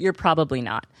companies? You're probably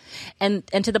not. And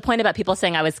to the point about people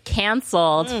saying I was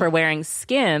canceled for wearing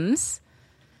Skims.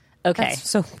 Okay. That's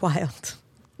so wild.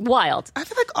 Wild. I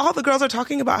feel like all the girls are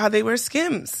talking about how they wear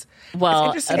Skims.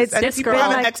 Well, It's interesting. this People girl,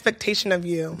 have an expectation of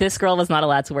you. this girl was not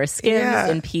allowed to wear Skims Yeah.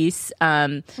 in peace.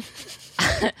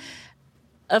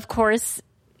 Of course,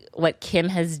 what Kim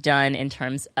has done in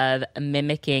terms of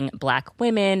mimicking black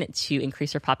women to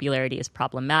increase her popularity is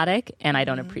problematic, and I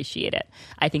don't appreciate it.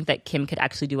 I think that Kim could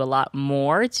actually do a lot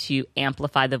more to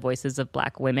amplify the voices of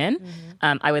black women.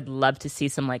 I would love to see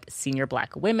some like senior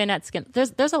black women at Skims.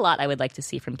 There's a lot I would like to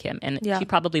see from Kim, and she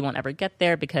probably won't ever get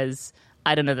there because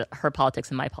I don't know that her politics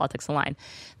and my politics align.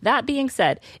 That being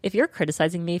said, if you're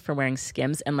criticizing me for wearing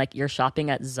Skims and like you're shopping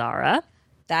at Zara,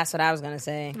 That's what I was going to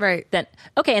say. Right. then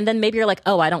okay, and then maybe you're like,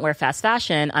 oh, I don't wear fast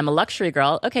fashion, I'm a luxury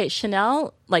girl. Okay,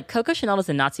 Chanel, like Coco Chanel was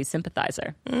a Nazi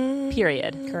sympathizer.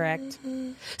 Period. Correct.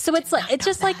 So it's like it's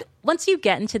just like once you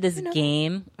get into this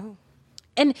game,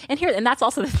 and that's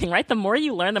also the thing, right? The more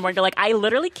you learn, the more you're like, I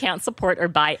literally can't support or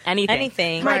buy anything.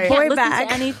 Anything. My I boy can't listen bag.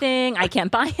 to anything. I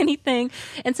can't buy anything.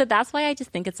 And so that's why I just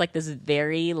think it's like this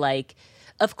very like,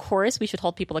 of course we should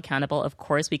hold people accountable. Of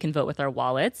course we can vote with our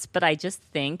wallets. But I just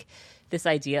think this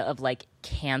idea of like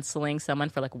canceling someone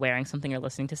for like wearing something or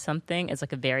listening to something is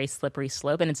like a very slippery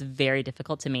slope, and it's very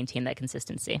difficult to maintain that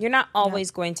consistency. You're not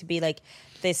always going to be like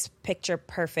this picture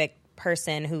perfect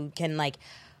person who can like,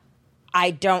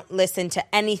 I don't listen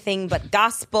to anything but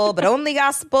gospel, but only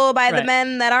gospel by the Right.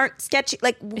 men that aren't sketchy.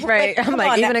 Like, Right. I'm come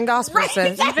like, on even now. in gospel, Right,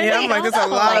 sis. exactly. Yeah, I'm like, there's a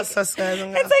lot Like, of suspects.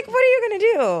 It's like, what are you going to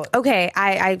do? Okay,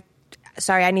 I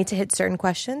sorry, I need to hit certain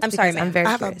questions. I'm sorry, because I'm ma'am. very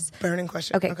I have a curious. burning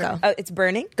question. Okay, go. Oh, it's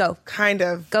burning? Go. Kind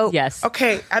of. Go. Yes.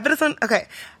 Okay, I bet it's on. Okay,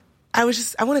 I want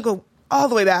to go all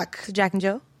the way back. To Jack and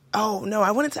Joe. Oh, no,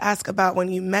 I wanted to ask about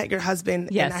when you met your husband,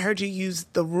 Yes. and I heard you use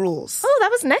the rules. Oh, that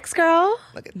was next, girl.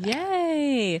 Look at that.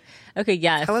 Yay. Okay,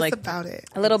 yeah. Tell us like about it.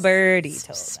 A little birdie told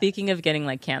us. speaking of getting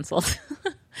like canceled.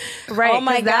 Right. Oh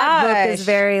my 'cause that book gosh. is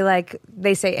very like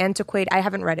they say antiquated. I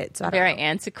haven't read it, so I don't Very know.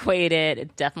 antiquated.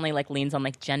 It definitely like leans on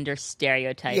like gender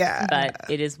stereotypes. Yeah. But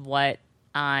it is what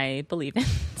I believe in.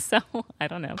 So I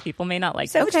don't know. People may not like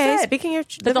So it. Okay, Good. speaking your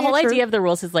But the whole idea of the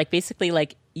rules is like basically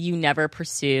like you never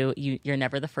pursue, you're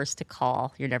never the first to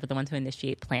call, you're never the one to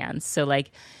initiate plans. So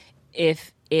like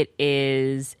if it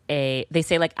is they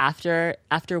say like after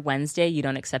Wednesday you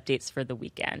don't accept dates for the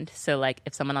weekend. So like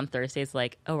if someone on Thursday is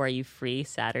like, oh, are you free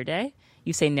Saturday?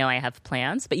 You say, no, I have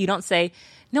plans. But you don't say,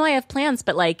 no, I have plans,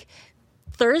 but like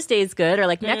Thursday's good or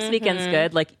like next weekend's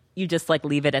good. Like you just like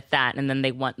leave it at that, and then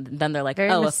they're like, Very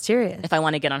oh, mysterious. if I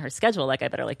want to get on her schedule, like I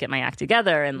better like get my act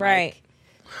together and Right.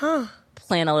 like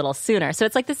plan a little sooner. So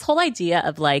it's like this whole idea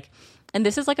of like, and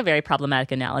this is like a very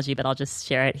problematic analogy, but I'll just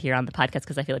share it here on the podcast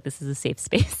because I feel like this is a safe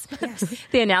space.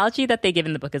 The analogy that they give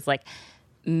in the book is like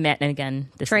men, and again,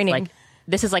 Training.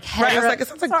 this is like Right, I was hetero- like, it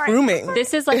sounds like grooming.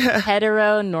 this is like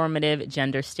heteronormative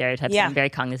gender stereotypes. Yeah. I'm very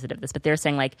cognizant of this, but they're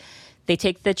saying like they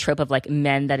take the trope of like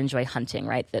men that enjoy hunting,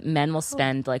 right? That men will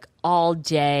spend like all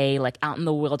day like out in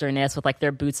the wilderness with like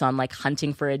their boots on, like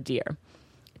hunting for a deer,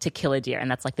 to kill a deer, and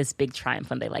that's like this big triumph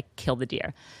when they like kill the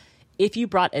deer. If you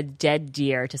brought a dead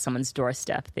deer to someone's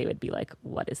doorstep, they would be like,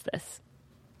 "What is this?"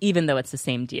 Even though it's the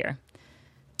same deer.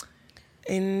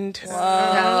 That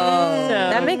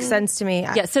makes sense to me.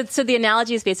 Yeah, so the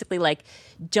analogy is basically like,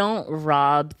 don't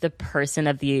rob the person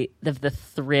of the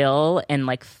thrill and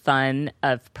like fun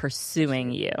of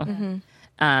pursuing you.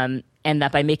 And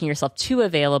that by making yourself too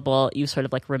available, you sort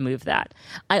of like remove that.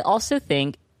 I also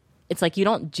think it's like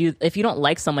if you don't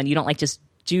like someone, you don't like just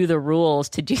do the rules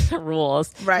to do the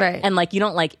rules. Right. And like, you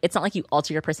don't like, it's not like you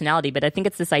alter your personality, but I think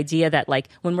it's this idea that like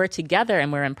when we're together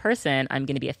and we're in person, I'm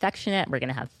going to be affectionate, we're going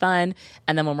to have fun.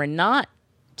 And then when we're not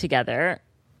together,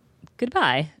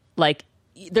 goodbye. Like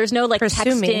there's no like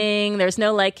texting. There's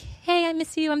no like, hey, I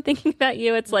miss you. I'm thinking about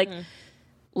you. It's like,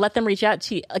 let them reach out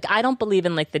to you. Like, I don't believe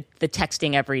in like the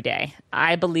texting every day.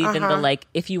 I believe in the like,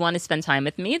 if you want to spend time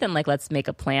with me, then like, let's make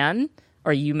a plan,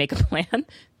 or you make a plan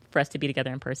for us to be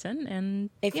together in person. And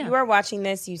if you are watching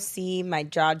this, you see my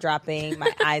jaw dropping, my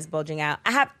eyes bulging out.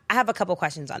 I have a couple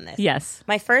questions on this. Yes.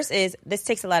 My first is, this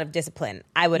takes a lot of discipline,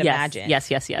 I would imagine. Yes.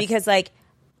 Because like,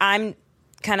 I'm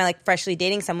kind of like freshly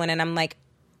dating someone and I'm like,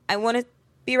 I want to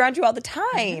be around you all the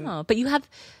time. No, but you have,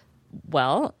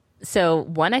 so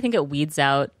one, I think it weeds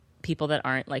out people that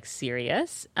aren't like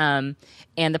serious. And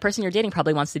the person you're dating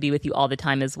probably wants to be with you all the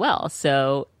time as well.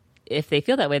 So if they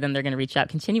feel that way, then they're going to reach out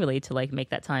continually to like make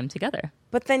that time together.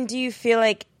 But then do you feel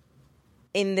like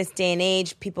in this day and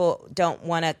age, people don't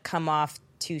want to come off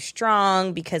too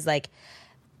strong because like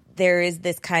there is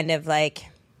this kind of like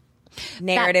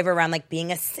narrative around like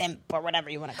being a simp or whatever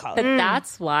you want to call it. But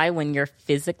that's why when you're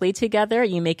physically together,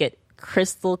 you make it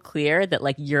crystal clear that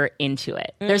like you're into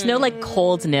it. There's no like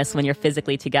coldness when you're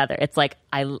physically together. It's like,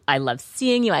 I love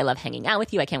seeing you. I love hanging out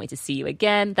with you. I can't wait to see you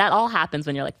again. That all happens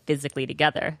when you're like physically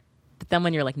together. But then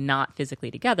when you're like not physically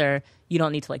together, you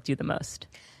don't need to like do the most.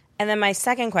 And then my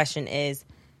second question is,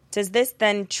 does this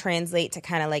then translate to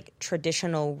kind of like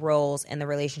traditional roles in the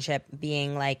relationship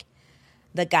being like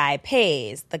the guy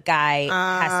pays, the guy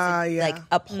has to like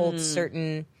uphold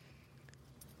certain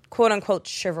quote unquote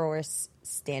chivalrous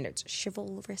standards?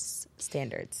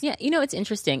 Yeah, you know, it's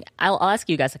interesting. I'll ask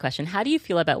you guys a question. How do you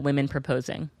feel about women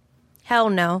proposing? Hell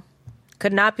no.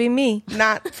 Could not be me.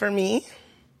 Not for me.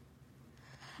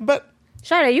 But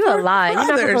Shida, you a lie. You're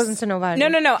not others. proposing to nobody.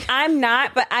 No, I'm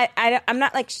not. But I'm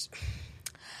not like.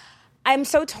 I'm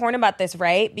so torn about this,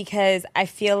 right? Because I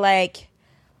feel like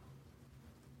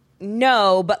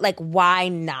no, but like, why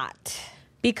not?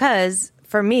 Because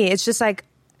for me, it's just like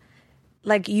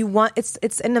you want.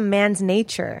 It's in a man's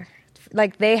nature.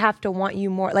 Like they have to want you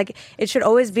more. Like it should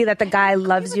always be that the guy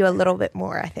loves you a little bit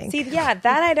more. I think. See, yeah,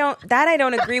 that I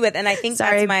don't agree with, and I think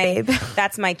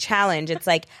that's my challenge. It's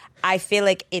like I feel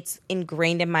like it's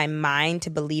ingrained in my mind to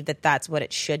believe that that's what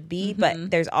it should be, but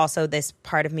there's also this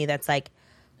part of me that's like,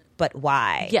 but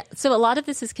why? Yeah, so a lot of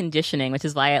this is conditioning, which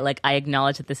is why I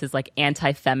acknowledge that this is like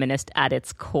anti-feminist at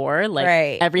its core.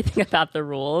 Like everything about the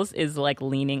rules is like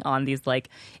leaning on these like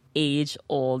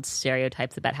age-old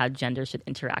stereotypes about how gender should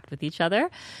interact with each other.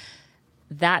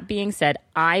 That being said,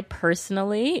 I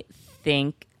personally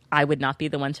think I would not be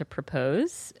the one to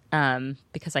propose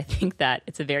because I think that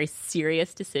it's a very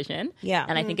serious decision. Yeah.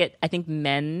 And I think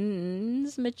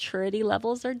men's maturity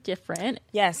levels are different.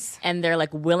 Yes. And their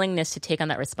like willingness to take on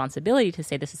that responsibility to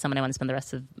say this is someone I want to spend the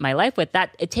rest of my life with,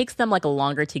 that it takes them like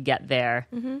longer to get there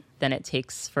than it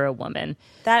takes for a woman.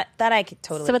 That I could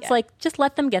totally So it's like just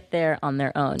let them get there on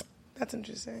their own. That's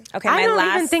interesting. Okay, I don't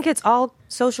even think it's all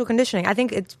social conditioning. I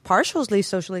think it's partially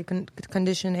socially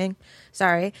conditioning.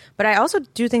 Sorry. But I also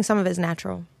do think some of it is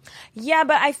natural. Yeah,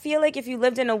 but I feel like if you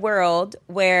lived in a world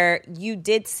where you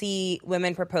did see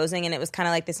women proposing and it was kind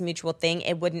of like this mutual thing,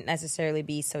 it wouldn't necessarily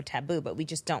be so taboo, but we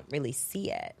just don't really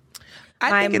see it.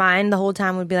 My mind the whole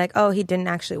time would be like, oh, he didn't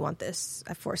actually want this.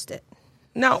 I forced it.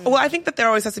 No, well, I think that there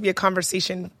always has to be a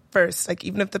conversation first. Like,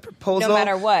 even if the proposal no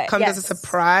matter what. comes as a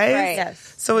surprise. Right.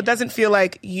 Yes. So it doesn't feel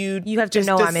like you have to just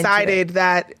know I'm into decided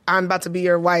that I'm about to be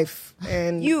your wife.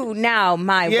 And you now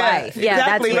my wife. Yeah,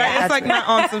 exactly. that's- Right. yeah, It's like that's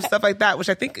not on some stuff like that, which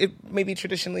I think it maybe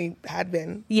traditionally had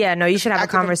been. Yeah, no, you should have a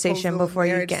After the conversation proposal of before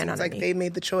you marriage, get in it's on like me. they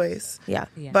made the choice. Yeah.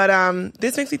 But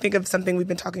this makes me think of something we've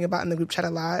been talking about in the group chat a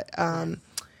lot.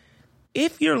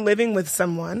 If you're living with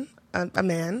someone, a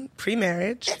man,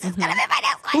 pre-marriage,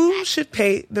 who should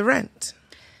pay the rent?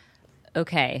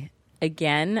 Okay.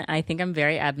 Again, I think I'm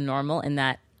very abnormal in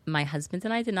that my husband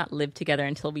and I did not live together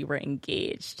until we were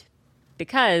engaged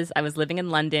because I was living in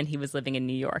London, he was living in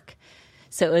New York.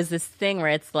 So it was this thing where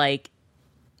it's like,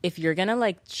 if you're going to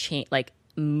like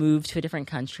move to a different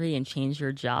country and change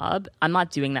your job, I'm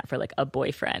not doing that for like a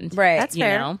boyfriend. Right. That's you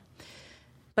fair. know?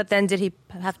 But then did he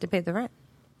have to pay the rent?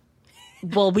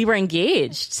 Well, we were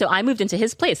engaged, so I moved into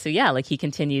his place. So yeah, like he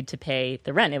continued to pay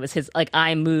the rent. It was his, like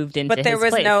I moved into his place. But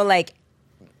there was no like,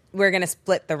 we're going to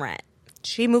split the rent.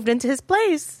 she moved into his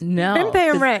place. No, Been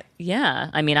paying rent. Yeah,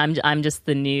 I mean, I'm just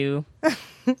the new.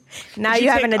 Now Did you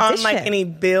have an take on addition. like any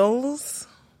bills?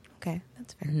 Okay,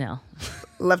 that's fair. No.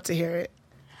 Love to hear it.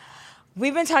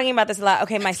 We've been talking about this a lot.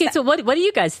 Okay, my Okay, so what do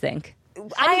you guys think?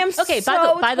 I am okay.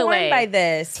 so By the torn way, by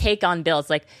this. take on bills.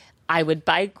 Like, I would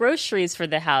buy groceries for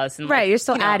the house, and Right, like, you're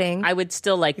still adding. I would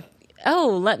still like,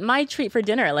 let my treat for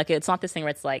dinner. Like, it's not this thing where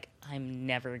it's like I'm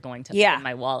never going to Yeah. fill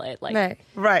my wallet. Like, Right.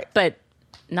 Right. but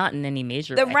not in any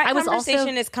major The way. rent I was also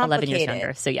conversation is 11 years complicated.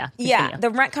 younger, so yeah. Yeah, continue. the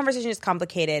rent conversation is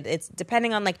complicated. It's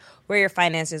depending on like where your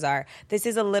finances are. This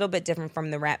is a little bit different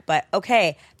from the rent, but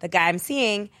okay, the guy I'm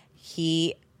seeing,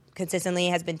 he consistently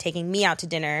has been taking me out to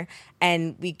dinner,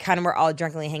 and we kind of were all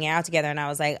drunkenly hanging out together, and I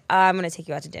was like, I'm going to take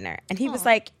you out to dinner. And he was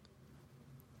like,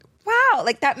 wow,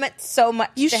 like that meant so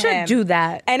much You to should him. do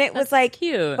that. And it was like,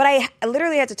 cute. But I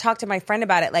literally had to talk to my friend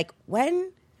about it. Like,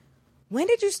 when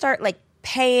did you start like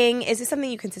paying? Is this something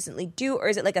you consistently do, or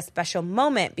is it like a special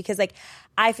moment? Because like,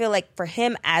 I feel like for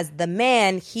him as the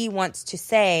man, he wants to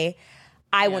say,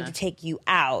 I want to take you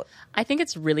out. I think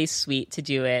it's really sweet to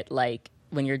do it like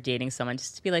when you're dating someone,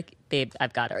 just to be like, babe,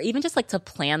 I've got it. Or even just like to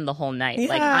plan the whole night.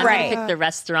 Like, I'm Right. going to pick the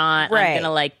restaurant. Right. I'm going to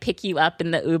like pick you up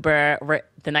in the Uber.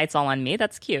 The night's all on me.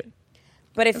 That's cute.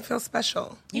 But It if feels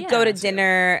special. you Yeah. go to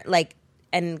dinner, like,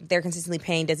 and they're consistently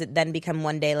paying, does it then become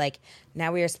one day like,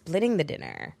 now we are splitting the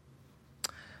dinner?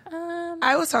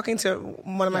 I was talking to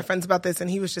one of my friends about this, and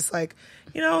he was just like,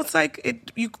 it's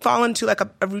like you fall into like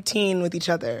a routine with each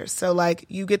other. So like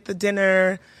you get the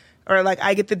dinner, or like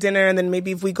I get the dinner, and then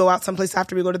maybe if we go out someplace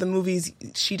after we go to the movies,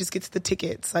 she just gets the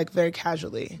tickets like very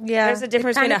casually. Yeah, There's a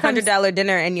difference It between kinda $100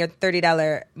 dinner and your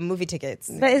 $30 movie tickets.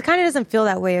 But it kind of doesn't feel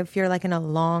that way if you're like in a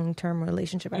long-term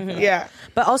relationship. I feel like. Yeah.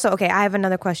 But also, okay, I have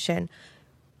another question.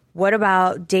 What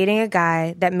about dating a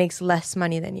guy that makes less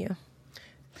money than you?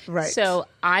 Right. So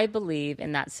I believe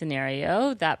in that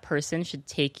scenario, that person should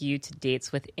take you to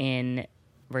dates within,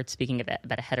 we're speaking about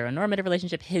a heteronormative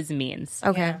relationship, his means.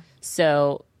 Okay.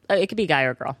 So it could be guy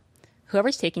or girl.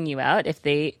 Whoever's taking you out, if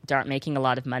they aren't making a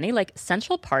lot of money, like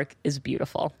Central Park is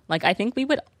beautiful. Like I think we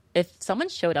would, if someone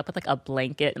showed up with like a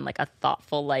blanket and like a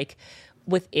thoughtful, like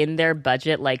within their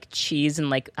budget, like cheese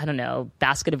and like, I don't know,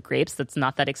 basket of grapes that's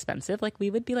not that expensive, like we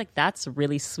would be like, that's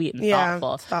really sweet and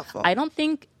thoughtful. it's thoughtful. I don't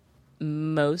think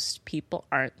most people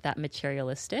aren't that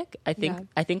materialistic. I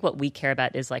think what we care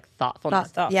about is like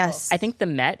thoughtfulness. Yes. I think the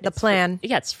Met, The plan.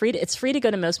 It's free. It's free to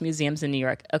go to most museums in New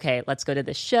York. Okay, let's go to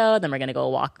this show. Then we're gonna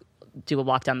do a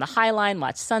walk down the High Line,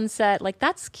 watch sunset. Like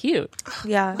that's cute.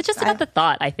 Yeah. It's just about the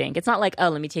thought. I think it's not like, oh,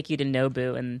 let me take you to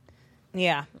Nobu and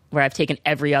Yeah. where I've taken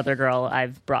every other girl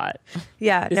I've brought.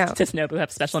 Yeah. No. Does Nobu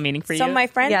have special meaning for So you? my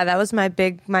friend, Yeah, that was my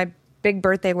big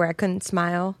birthday where I couldn't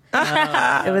smile.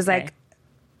 It was okay. like,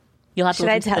 You'll have to should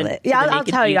I listen to tell the- it? to Yeah, the I'll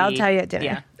Naked tell you. I'll Beauty. tell you at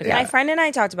dinner. Yeah. my friend and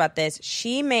I talked about this.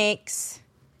 She makes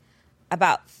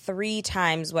about 3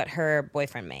 times what her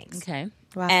boyfriend makes. Okay.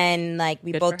 Wow. And like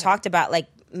we Good both for her. talked about like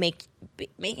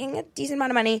making a decent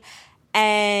amount of money,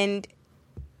 and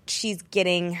she's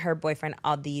getting her boyfriend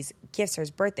all these gifts for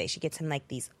his birthday. She gets him like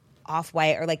these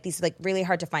off-white or like these like really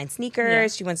hard to find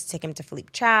sneakers. Yeah. She wants to take him to Philippe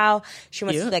Chow. She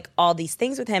wants to do Cute. like all these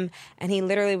things with him, and he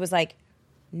literally was like,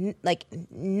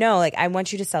 no, like I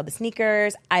want you to sell the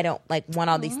sneakers. I don't like want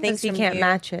all these things. Because he from can't you.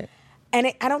 match it.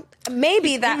 And I don't.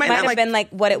 Maybe that might not, have been like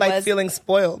what it like was. feeling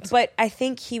spoiled. But I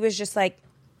think he was just like,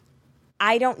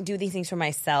 I don't do these things for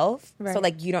myself. So, Right.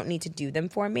 like, you don't need to do them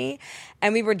for me.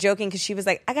 And we were joking because she was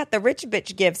like, I got the rich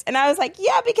bitch gifts. And I was like,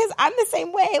 yeah, because I'm the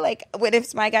same way. Like, when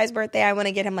it's my guy's birthday, I want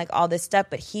to get him, like, all this stuff.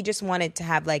 But he just wanted to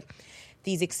have, like,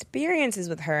 these experiences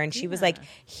with her. And she was like,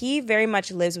 he very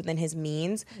much lives within his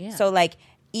means. Yeah. So, like,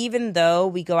 even though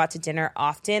we go out to dinner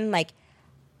often, like,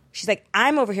 she's like,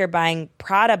 I'm over here buying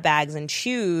Prada bags and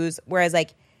shoes, whereas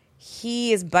like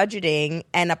he is budgeting,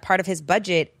 and a part of his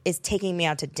budget is taking me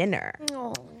out to dinner.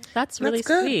 That's really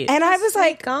good. sweet. And I was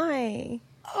like, Guy.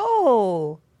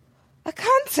 oh, a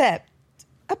concept,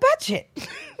 a budget.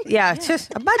 Yeah,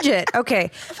 just a budget.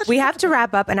 Okay. We have to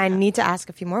wrap up, and I need to ask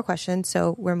a few more questions.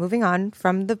 So we're moving on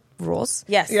from the rules.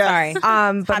 Yes, Yeah. sorry. But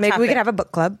Hot maybe we topic. could have a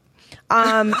book club.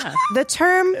 The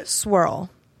term swirl,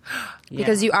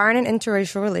 because you are in an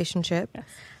interracial relationship.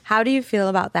 How do you feel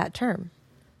about that term?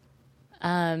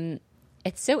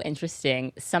 It's so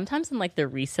interesting. Sometimes in like the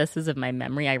recesses of my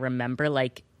memory, I remember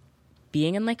like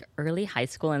being in like early high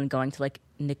school and going to like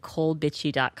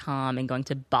NicoleBitchy.com and going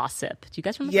to Bossip. Do you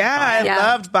guys remember? Yeah, I Bossip?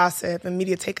 loved Bossip and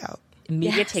Media Takeout.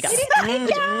 media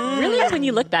takeout. Really, when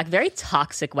you look back, very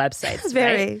toxic websites.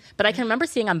 Very. Right? But I can remember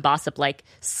seeing on Bossip like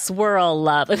swirl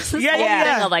love. It was this Yeah, whole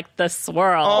yeah. thing of like the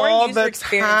swirl. All user the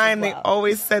experience time, as they well.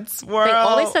 always said swirl. They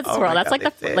always said Oh swirl. my That's God,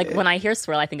 like they like did. when I hear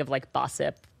swirl, I think of like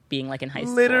Bossip being like in high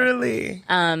school. Literally.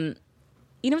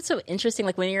 You know what's so interesting?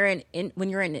 Like when you're in an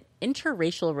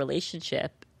interracial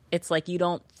relationship, it's like you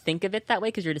don't think of it that way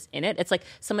because you're just in it. It's like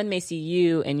someone may see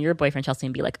you and your boyfriend Chelsea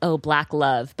and be like, "Oh, black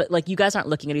love," but like you guys aren't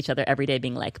looking at each other every day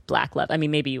being like black love. I mean,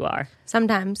 maybe you are.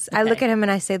 Sometimes I look at him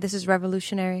and I say, "This is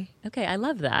revolutionary." Okay, I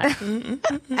love that.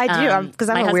 I do because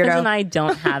I'm My a husband weirdo. and I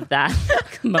don't have that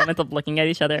moment of looking at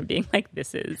each other and being like,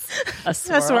 "This is a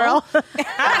swirl." A swirl.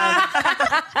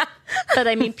 But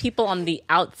I mean, people on the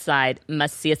outside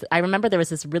must see us. I remember there was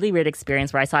this really weird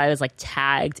experience where I was like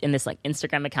tagged in this like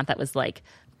Instagram account that was like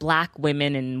black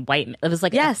women and white men. It was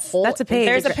like Yes, that's a page.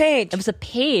 There's a page. It was a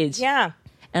page. Yeah.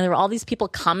 And there were all these people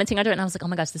commenting under it, and I was like, "Oh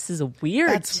my gosh, this is weird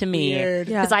That's to me." weird.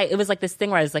 Yeah. Because it was like this thing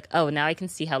where I was like, "Oh, now I can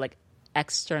see how like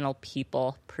external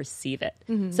people perceive it."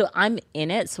 So I'm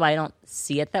in it, so I don't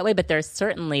see it that way. But there's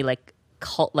certainly like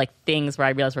things where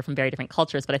I realize we're from very different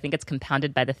cultures. But I think it's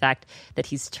compounded by the fact that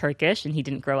he's Turkish and he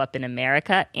didn't grow up in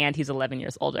America, and he's 11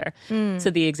 years older. So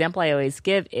the example I always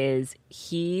give is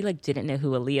he like didn't know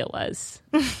who Aaliyah was,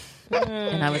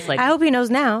 and I was like, I hope he knows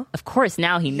now. of course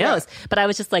now he knows. But I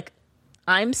was just like,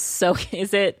 I'm so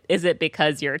is it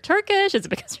because you're Turkish? Is it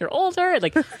because you're older?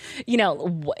 Like, you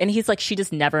know, and he's like, she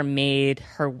just never made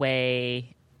her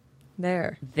way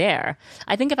there.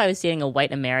 I think if I was dating a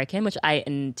white American,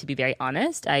 and to be very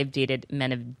honest, I've dated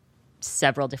men of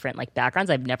several different like backgrounds.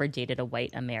 I've never dated a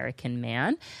white American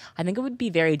man. I think it would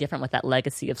be very different with that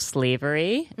legacy of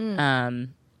slavery.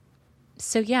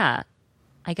 So yeah,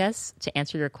 I guess to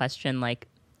answer your question, like,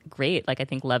 great. Like, I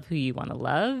think love who you want to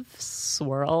love.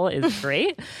 Swirl is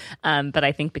great. But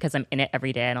I think because I'm in it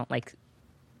every day,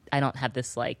 I don't have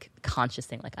this like conscious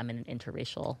thing, like I'm in an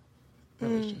interracial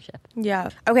relationship. Yeah.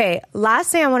 Okay.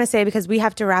 Last thing I want to say, because we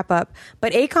have to wrap up,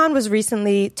 but Akon was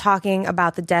recently talking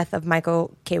about the death of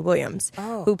Michael K. Williams,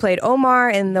 who played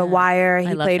Omar in The Wire.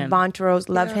 He love played him. Montrose.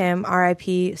 Love him.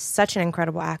 R.I.P. Such an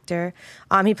incredible actor.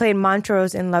 He played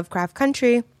Montrose in Lovecraft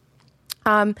Country.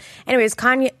 Anyways,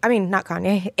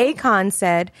 Akon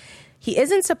said he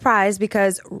isn't surprised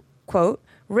because, quote,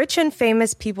 rich and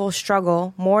famous people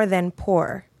struggle more than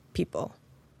poor people,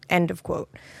 end of quote.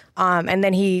 And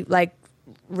then he like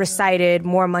recited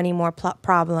more money, more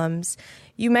problems.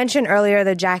 You mentioned earlier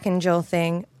the Jack and Jill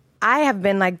thing. I have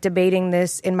been like debating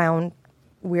this in my own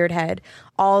weird head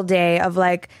all day of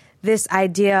like this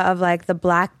idea of like the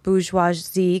black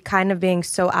bourgeoisie kind of being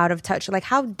so out of touch. Like,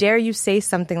 how dare you say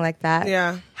something like that?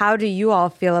 Yeah. How do you all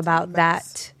feel about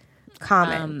that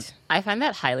comment? I find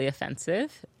that highly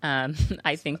offensive.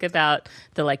 I think about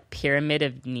the like pyramid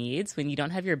of needs. When you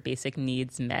don't have your basic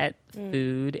needs met,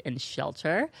 food and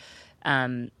shelter,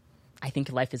 I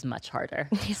think life is much harder.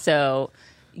 So,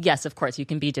 yes, of course, you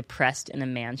can be depressed in a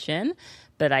mansion,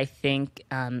 but I think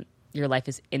your life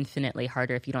is infinitely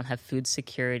harder if you don't have food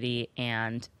security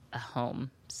and a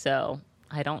home. So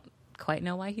I don't quite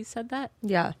know why he said that.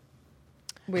 Yeah.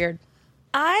 Weird.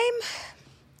 I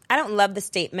don't love the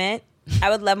statement. I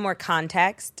would love more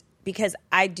context because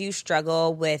I do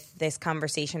struggle with this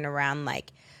conversation around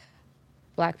like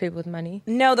Black people with money.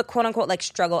 no, the quote unquote like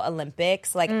struggle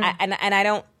Olympics. Like I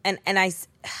don't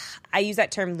I use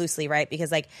that term loosely, right?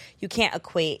 Because like you can't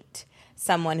equate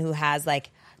someone who has like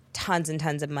tons and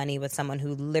tons of money with someone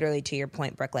who literally, to your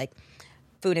point, Brooke, like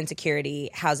food insecurity,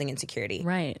 housing insecurity.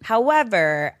 Right.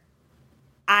 However,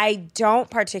 I don't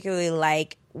particularly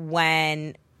like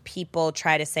when people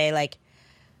try to say like,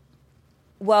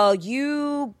 well,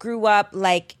 you grew up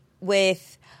like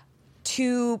with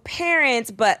two parents,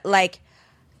 but like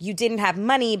you didn't have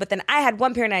money, but then I had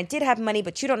one parent and I did have money,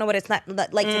 but you don't know what it's not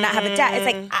like to not have a dad. It's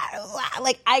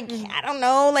like, I don't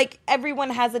know, like everyone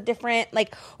has a different,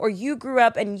 like, or you grew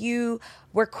up and you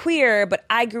were queer, but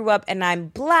I grew up and I'm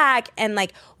black, and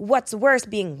like, what's worse,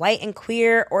 being white and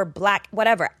queer or black,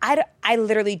 whatever. I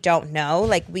literally don't know.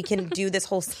 Like, we can do this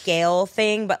whole scale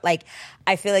thing, but like,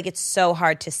 I feel like it's so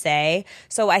hard to say.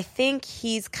 So I think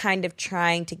he's kind of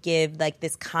trying to give like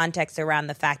this context around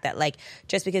the fact that like,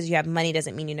 just because you have money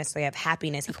doesn't mean you necessarily have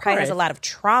happiness. He probably has a lot of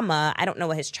trauma. I don't know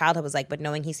what his childhood was like, but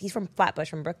knowing he's from Flatbush,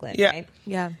 from Brooklyn, right?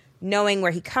 Yeah. Knowing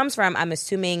where he comes from, I'm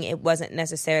assuming it wasn't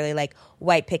necessarily like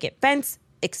white picket fence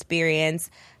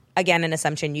experience. Again, an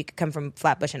assumption, you could come from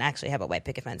Flatbush and actually have a white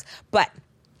picket fence. But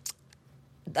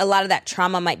a lot of that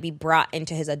trauma might be brought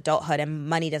into his adulthood, and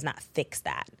money does not fix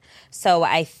that. So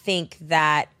I think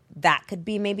that could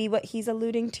be maybe what he's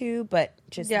alluding to, but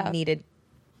just needed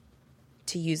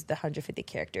to use the 150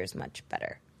 characters much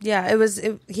better. Yeah,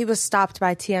 he was stopped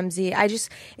by TMZ.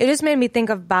 It just made me think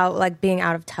about like being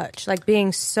out of touch, like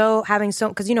having so,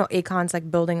 because Akon's like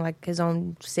building like his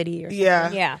own city or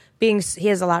something. Yeah. He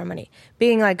has a lot of money.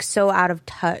 Being like so out of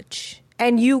touch.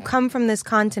 And you come from this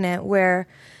continent where,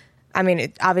 I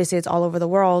mean, obviously it's all over the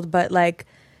world, but like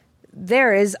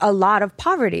there is a lot of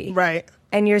poverty. Right.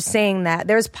 And you're saying that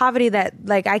there's poverty that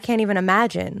like I can't even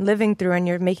imagine living through, and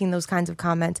you're making those kinds of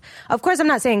comments. Of course, I'm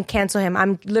not saying cancel him.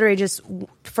 I'm literally just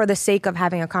for the sake of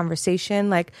having a conversation.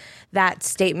 Like that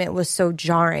statement was so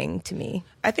jarring to me.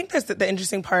 I think that's the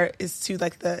interesting part is to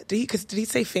like did he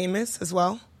say famous as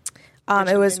well?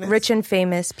 It was rich and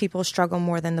famous people struggle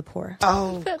more than the poor.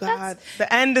 Oh God,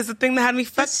 the end is the thing that had me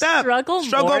fucked up.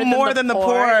 Struggle more than the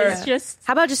poor. It's just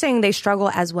how about just saying they struggle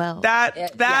as well?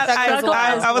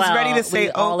 I was ready to say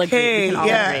okay,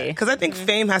 yeah, because I think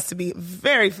fame has to be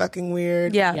very fucking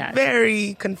weird. Yeah.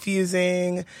 Very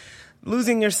confusing,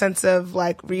 losing your sense of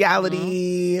like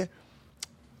reality,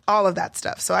 all of that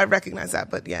stuff. So I recognize that,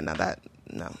 but yeah, no. That's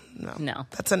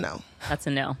a no. That's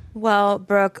a no. Well,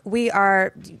 Brooke,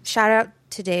 shout out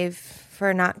to Dave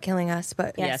for not killing us,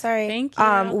 but sorry. Thank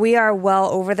you. We are well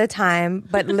over the time,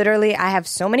 but literally I have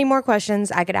so many more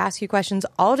questions. I could ask you questions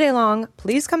all day long.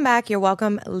 Please come back. You're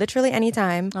welcome literally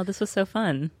anytime. Oh, this was so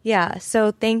fun. Yeah.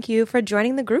 So thank you for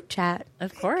joining the group chat.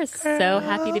 Of course. So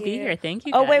happy to be here. Thank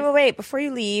you, guys. Oh, wait. Before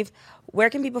you leave, where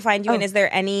can people find you? And is there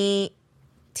any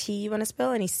tea you want to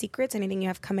spill? Any secrets? Anything you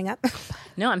have coming up?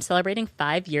 No, I'm celebrating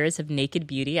 5 years of Naked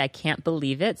Beauty. I can't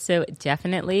believe it. So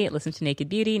definitely listen to Naked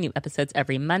Beauty. New episodes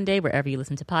every Monday, wherever you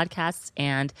listen to podcasts.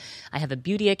 And I have a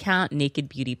beauty account, Naked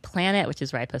Beauty Planet, which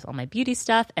is where I post all my beauty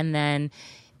stuff. And then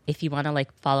if you want to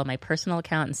like follow my personal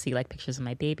account and see like pictures of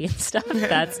my baby and stuff,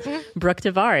 that's Brooke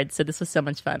Devard. So this was so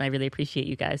much fun. I really appreciate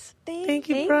you guys. Thank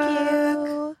you,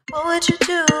 Brooke. What would you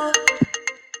do?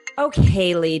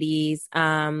 Okay, ladies.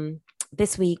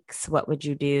 This week's What Would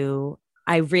You Do?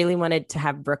 I really wanted to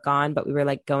have Brooke on, but we were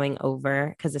like going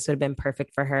over because this would have been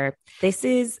perfect for her. This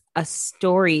is a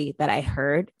story that I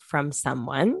heard from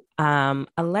someone.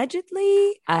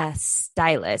 Allegedly, a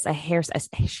stylist,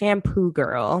 a shampoo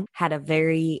girl had a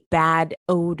very bad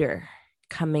odor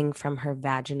coming from her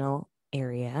vaginal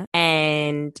area.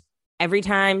 And every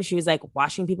time she was like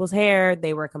washing people's hair,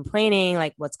 they were complaining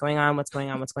like, what's going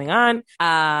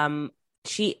on?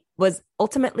 She was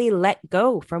ultimately let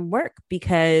go from work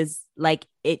because like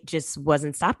it just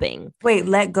wasn't stopping. Wait,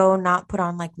 let go, not put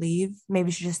on like leave?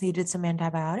 Maybe she just needed some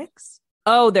antibiotics?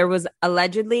 Oh, there was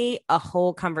allegedly a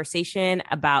whole conversation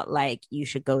about like, you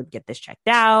should go get this checked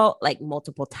out like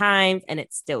multiple times and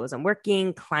it still wasn't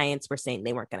working. Clients were saying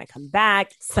they weren't going to come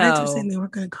back. Clients were saying they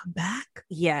weren't going to come back?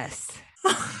 Yes.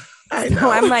 I know.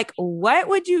 So I'm like, what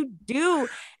would you do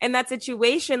in that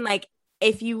situation? Like,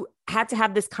 if you had to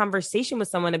have this conversation with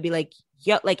someone to be like,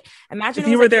 yo, like imagine if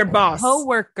you were like their boss,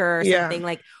 coworker or something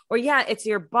like, or it's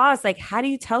your boss. Like, how do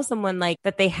you tell someone like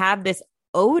that they have this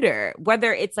odor,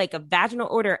 whether it's like a vaginal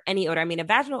odor, any odor? I mean, a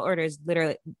vaginal odor is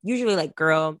literally usually like,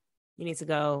 girl, you need to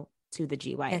go to the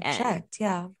GYN. Get checked,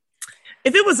 yeah.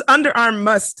 If it was underarm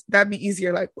must, that'd be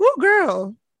easier. Like, ooh,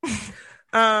 girl.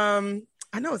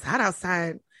 I know it's hot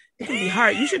outside. It can be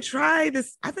hard. You should try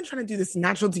this. I've been trying to do this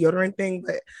natural deodorant thing,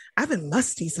 but I've been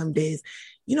musty some days.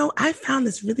 I found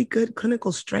this really good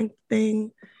clinical strength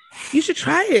thing. You should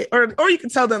try it. Or you can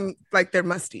tell them like they're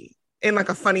musty in like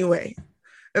a funny way.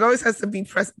 It always has to be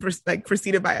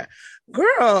preceded by a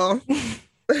girl. You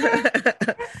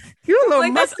a little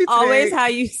like musty that's always today. how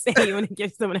you say you want to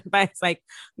give someone advice. Like,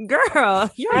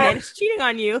 girl, your man is cheating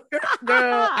on you.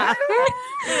 Girl.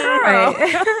 Right.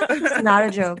 It's not a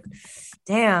joke.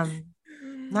 Damn.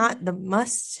 Not the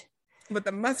must. But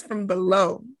the must from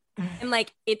below. And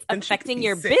like it's And she could affecting be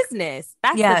your sick. business.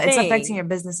 That's the It's thing. affecting your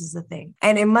business is the thing.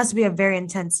 And it must be a very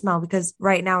intense smell because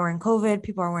right now we're in COVID.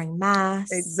 People are wearing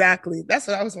masks. Exactly. That's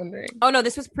what I was wondering. Oh no,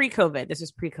 this was pre-COVID.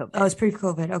 Oh, it's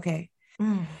pre-COVID. Okay.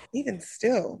 Even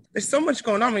still, there's so much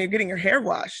going on when you're getting your hair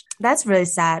washed. That's really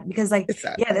sad because like, It's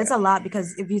sad, yeah, that's a lot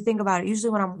because if you think about it,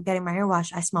 usually when I'm getting my hair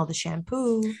washed, I smell the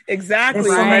shampoo. Exactly.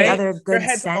 There's so many right? other Your good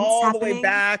head's scents all happening. the way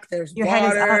back. There's Your water.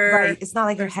 head is up, right. It's not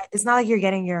like it's not like you're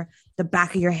getting the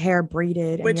back of your hair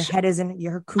braided and Which your head isn't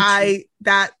your coochie.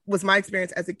 That was my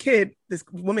experience as a kid. This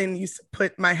woman used to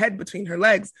put my head between her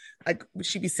legs. Like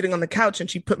she'd be sitting on the couch and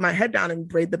she'd put my head down and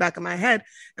braid the back of my head.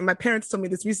 And my parents told me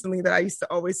this recently that I used to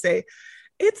always say,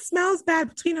 it smells bad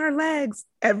between her legs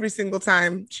every single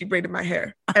time she braided my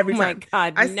hair. Every time. Oh my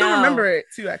God, I still remember it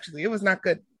too, actually. It was not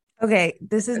good. Okay,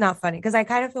 this is not funny because I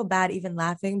kind of feel bad even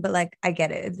laughing, but like I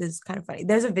get it. It is kind of funny.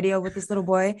 There's a video with this little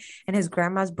boy and his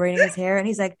grandma's braiding his hair, and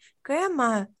he's like,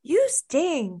 "Grandma, you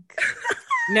stink."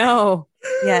 No.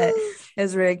 Yeah,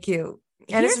 it's really cute.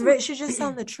 And she's just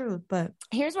telling the truth. But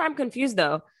here's where I'm confused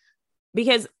though,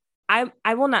 because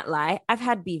I will not lie. I've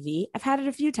had BV. I've had it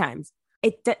a few times.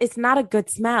 It's not a good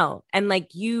smell, and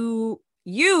like you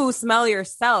smell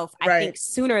yourself. I think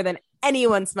sooner than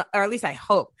anyone smell, or at least I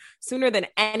hope sooner than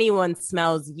anyone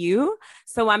smells you.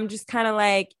 So I'm just kind of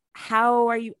like, how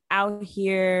are you out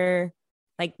here?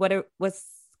 Like, what's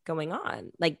going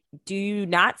on? Like, do you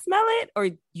not smell it, or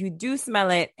you do smell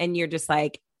it and you're just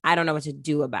like, I don't know what to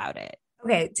do about it?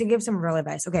 okay, to give some real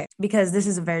advice, okay, because this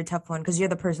is a very tough one because you're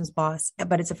the person's boss,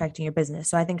 but it's affecting your business.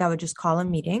 So I think I would just call a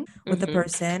meeting with the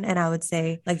person and I would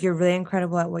say, like, you're really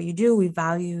incredible at what you do. We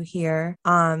value you here.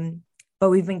 But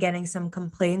we've been getting some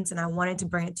complaints and I wanted to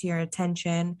bring it to your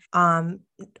attention,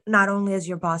 not only as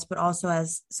your boss, but also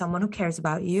as someone who cares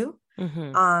about you.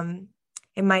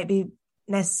 It might be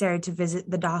necessary to visit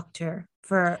the doctor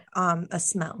for a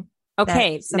smell.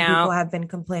 Okay, that some people have been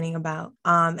complaining about.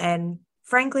 And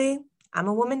frankly, I'm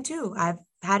a woman too. I've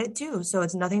had it too. So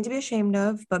it's nothing to be ashamed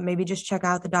of, but maybe just check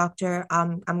out the doctor.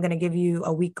 I'm going to give you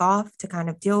a week off to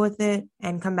kind of deal with it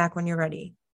and come back when you're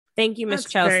ready. Thank you, Miss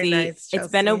Chelsea. Nice, Chelsea.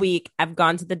 It's been a week. I've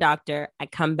gone to the doctor. I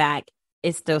come back.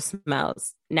 It still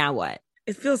smells. Now what?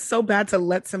 It feels so bad to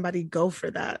let somebody go for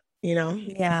that, you know?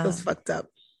 Yeah. It feels fucked up.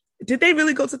 Did they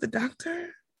really go to the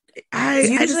doctor?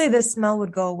 Usually the smell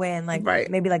would go away in like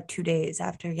maybe like 2 days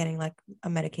after getting like a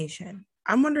medication.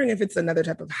 I'm wondering if it's another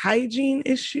type of hygiene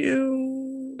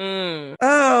issue.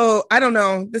 Oh, I don't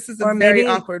know. This is a very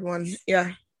awkward one.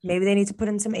 Yeah. Maybe they need to put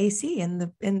in some AC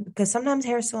because sometimes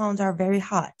hair salons are very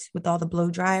hot with all the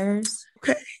blow dryers.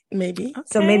 Okay, maybe.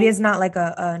 So maybe it's not like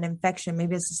an infection.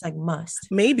 Maybe it's just like must.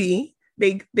 Maybe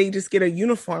they just get a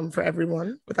uniform for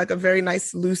everyone with like a very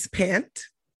nice loose pant.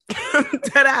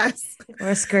 Dead ass. Or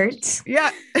a skirt. Yeah.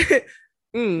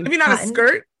 Maybe not a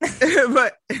skirt,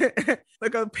 but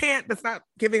like a pant that's not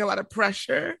giving a lot of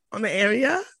pressure on the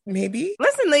area. Maybe.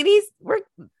 Listen, ladies,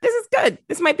 this is good.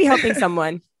 This might be helping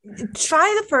someone.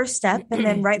 Try the first step and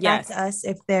then write back to us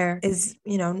if there is,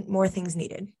 more things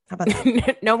needed. How about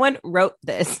that? No one wrote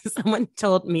this. Someone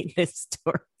told me this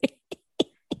story.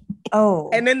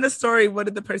 Oh. And in the story, what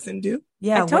did the person do?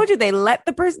 Yeah. I told you they let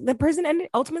the person and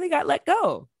ultimately got let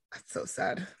go. That's so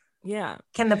sad. Yeah.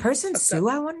 Can the person sue,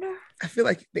 I wonder? I feel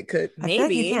like they could. I feel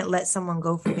like you can't let someone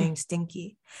go for being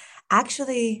stinky.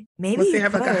 Actually, maybe unless they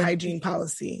have like a hygiene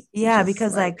policy. Yeah,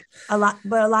 because like a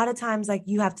lot of times like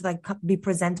you have to like be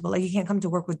presentable. Like you can't come to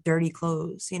work with dirty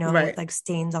clothes, with like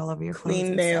stains all over your clothes.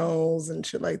 Clean nails and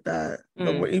shit like that.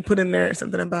 But what you put in there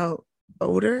something about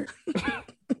odor.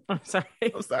 I'm sorry.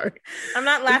 I'm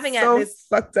not laughing at this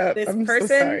fucked up. This I'm person.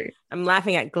 So sorry. I'm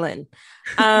laughing at Glenn.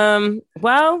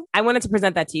 Well, I wanted to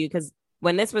present that to you because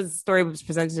when story was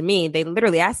presented to me, they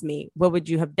literally asked me, "What would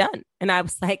you have done?" And I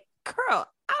was like, "Girl,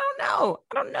 I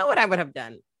don't know what I would have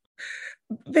done."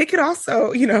 They could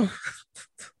also,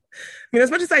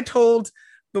 as much as I told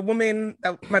the woman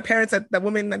that my parents, that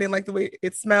woman, I didn't like the way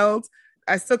it smelled,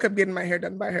 I still kept getting my hair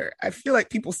done by her. I feel like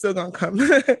people still gonna come.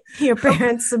 Your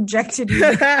parents subjected you.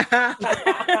 They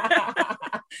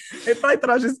probably thought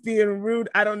I was just being rude.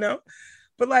 I don't know.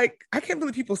 But like, I can't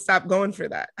believe people stopped going for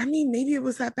that. I mean, maybe it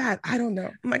was that bad. I don't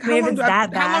know. I'm like, if it's that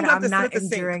bad, I'm not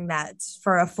enduring that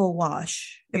for a full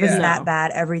wash. If it's that bad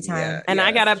every time. And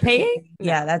I gotta pay?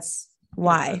 Yeah, that's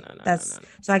why. No.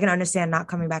 So I can understand not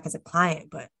coming back as a client,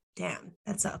 but damn,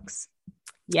 that sucks.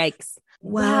 Yikes.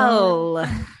 Well,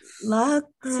 luck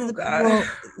to the people.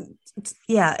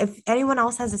 Yeah, if anyone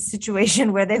else has a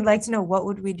situation where they'd like to know what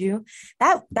would we do,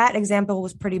 that example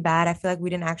was pretty bad. I feel like we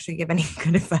didn't actually give any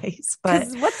good advice,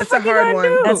 but that's a hard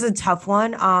one. That's a tough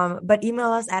one. But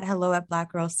email us at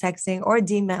hello@blackgirlstexting or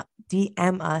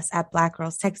DM us at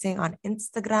blackgirlstexting on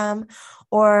Instagram,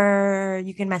 or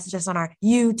you can message us on our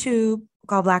YouTube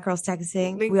called Black Girls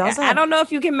Texting. We also I don't know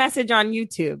if you can message on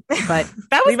YouTube, but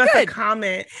that was Leave good. us a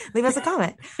comment. Leave us a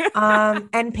comment.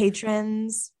 And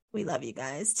patrons, we love you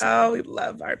guys too. Oh, we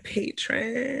love our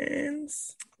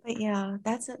patrons. But yeah,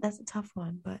 that's a tough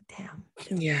one. But damn,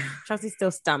 yeah, Chelsea's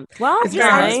still stumped. Well,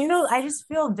 I just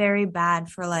feel very bad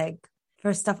for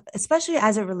stuff, especially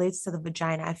as it relates to the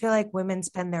vagina. I feel like women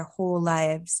spend their whole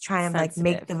lives trying to like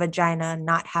make the vagina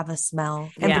not have a smell,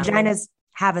 and vaginas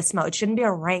have a smell. It shouldn't be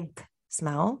a rank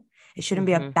smell. It shouldn't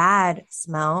be a bad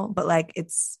smell, but like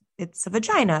it's a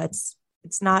vagina. It's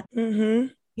not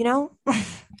you know?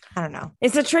 I don't know.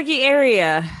 It's a tricky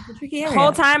area. The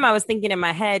whole time I was thinking in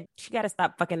my head, she got to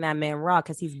stop fucking that man raw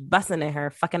because he's busting at her,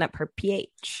 fucking up her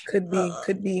pH. Could be.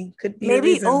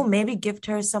 Maybe gift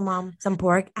her some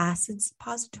boric acid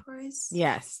suppositories.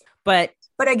 Yes, but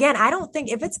again, I don't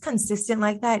think if it's consistent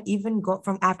like that, even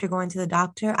from after going to the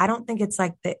doctor, I don't think it's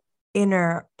like the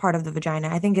inner part of the vagina.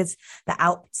 I think it's the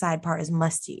outside part is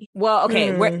musty. Well,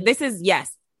 okay, this is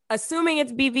yes. Assuming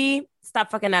it's BV,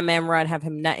 stop fucking that man raw and have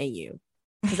him nut in you.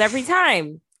 Because every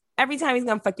time he's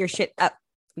gonna fuck your shit up.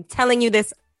 I'm telling you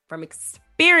this from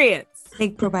experience.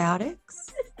 Take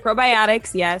probiotics.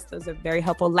 Probiotics, yes, those are very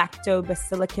helpful.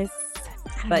 Lactobacillus,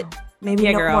 but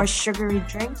maybe no more sugary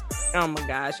drinks. Oh my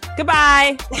gosh!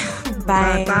 Goodbye.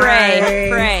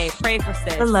 Bye. Pray for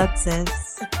sis. Good luck,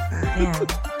 sis. Damn.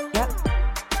 Yep.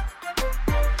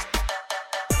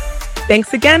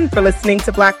 Thanks again for listening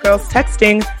to Black Girls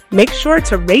Texting. Make sure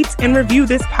to rate and review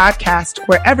this podcast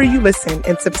wherever you listen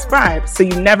and subscribe so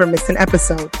you never miss an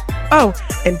episode. Oh,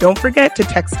 and don't forget to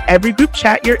text every group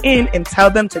chat you're in and tell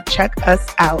them to check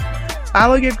us out.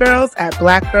 Follow your girls at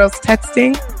Black Girls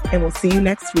Texting, and we'll see you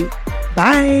next week.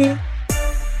 Bye.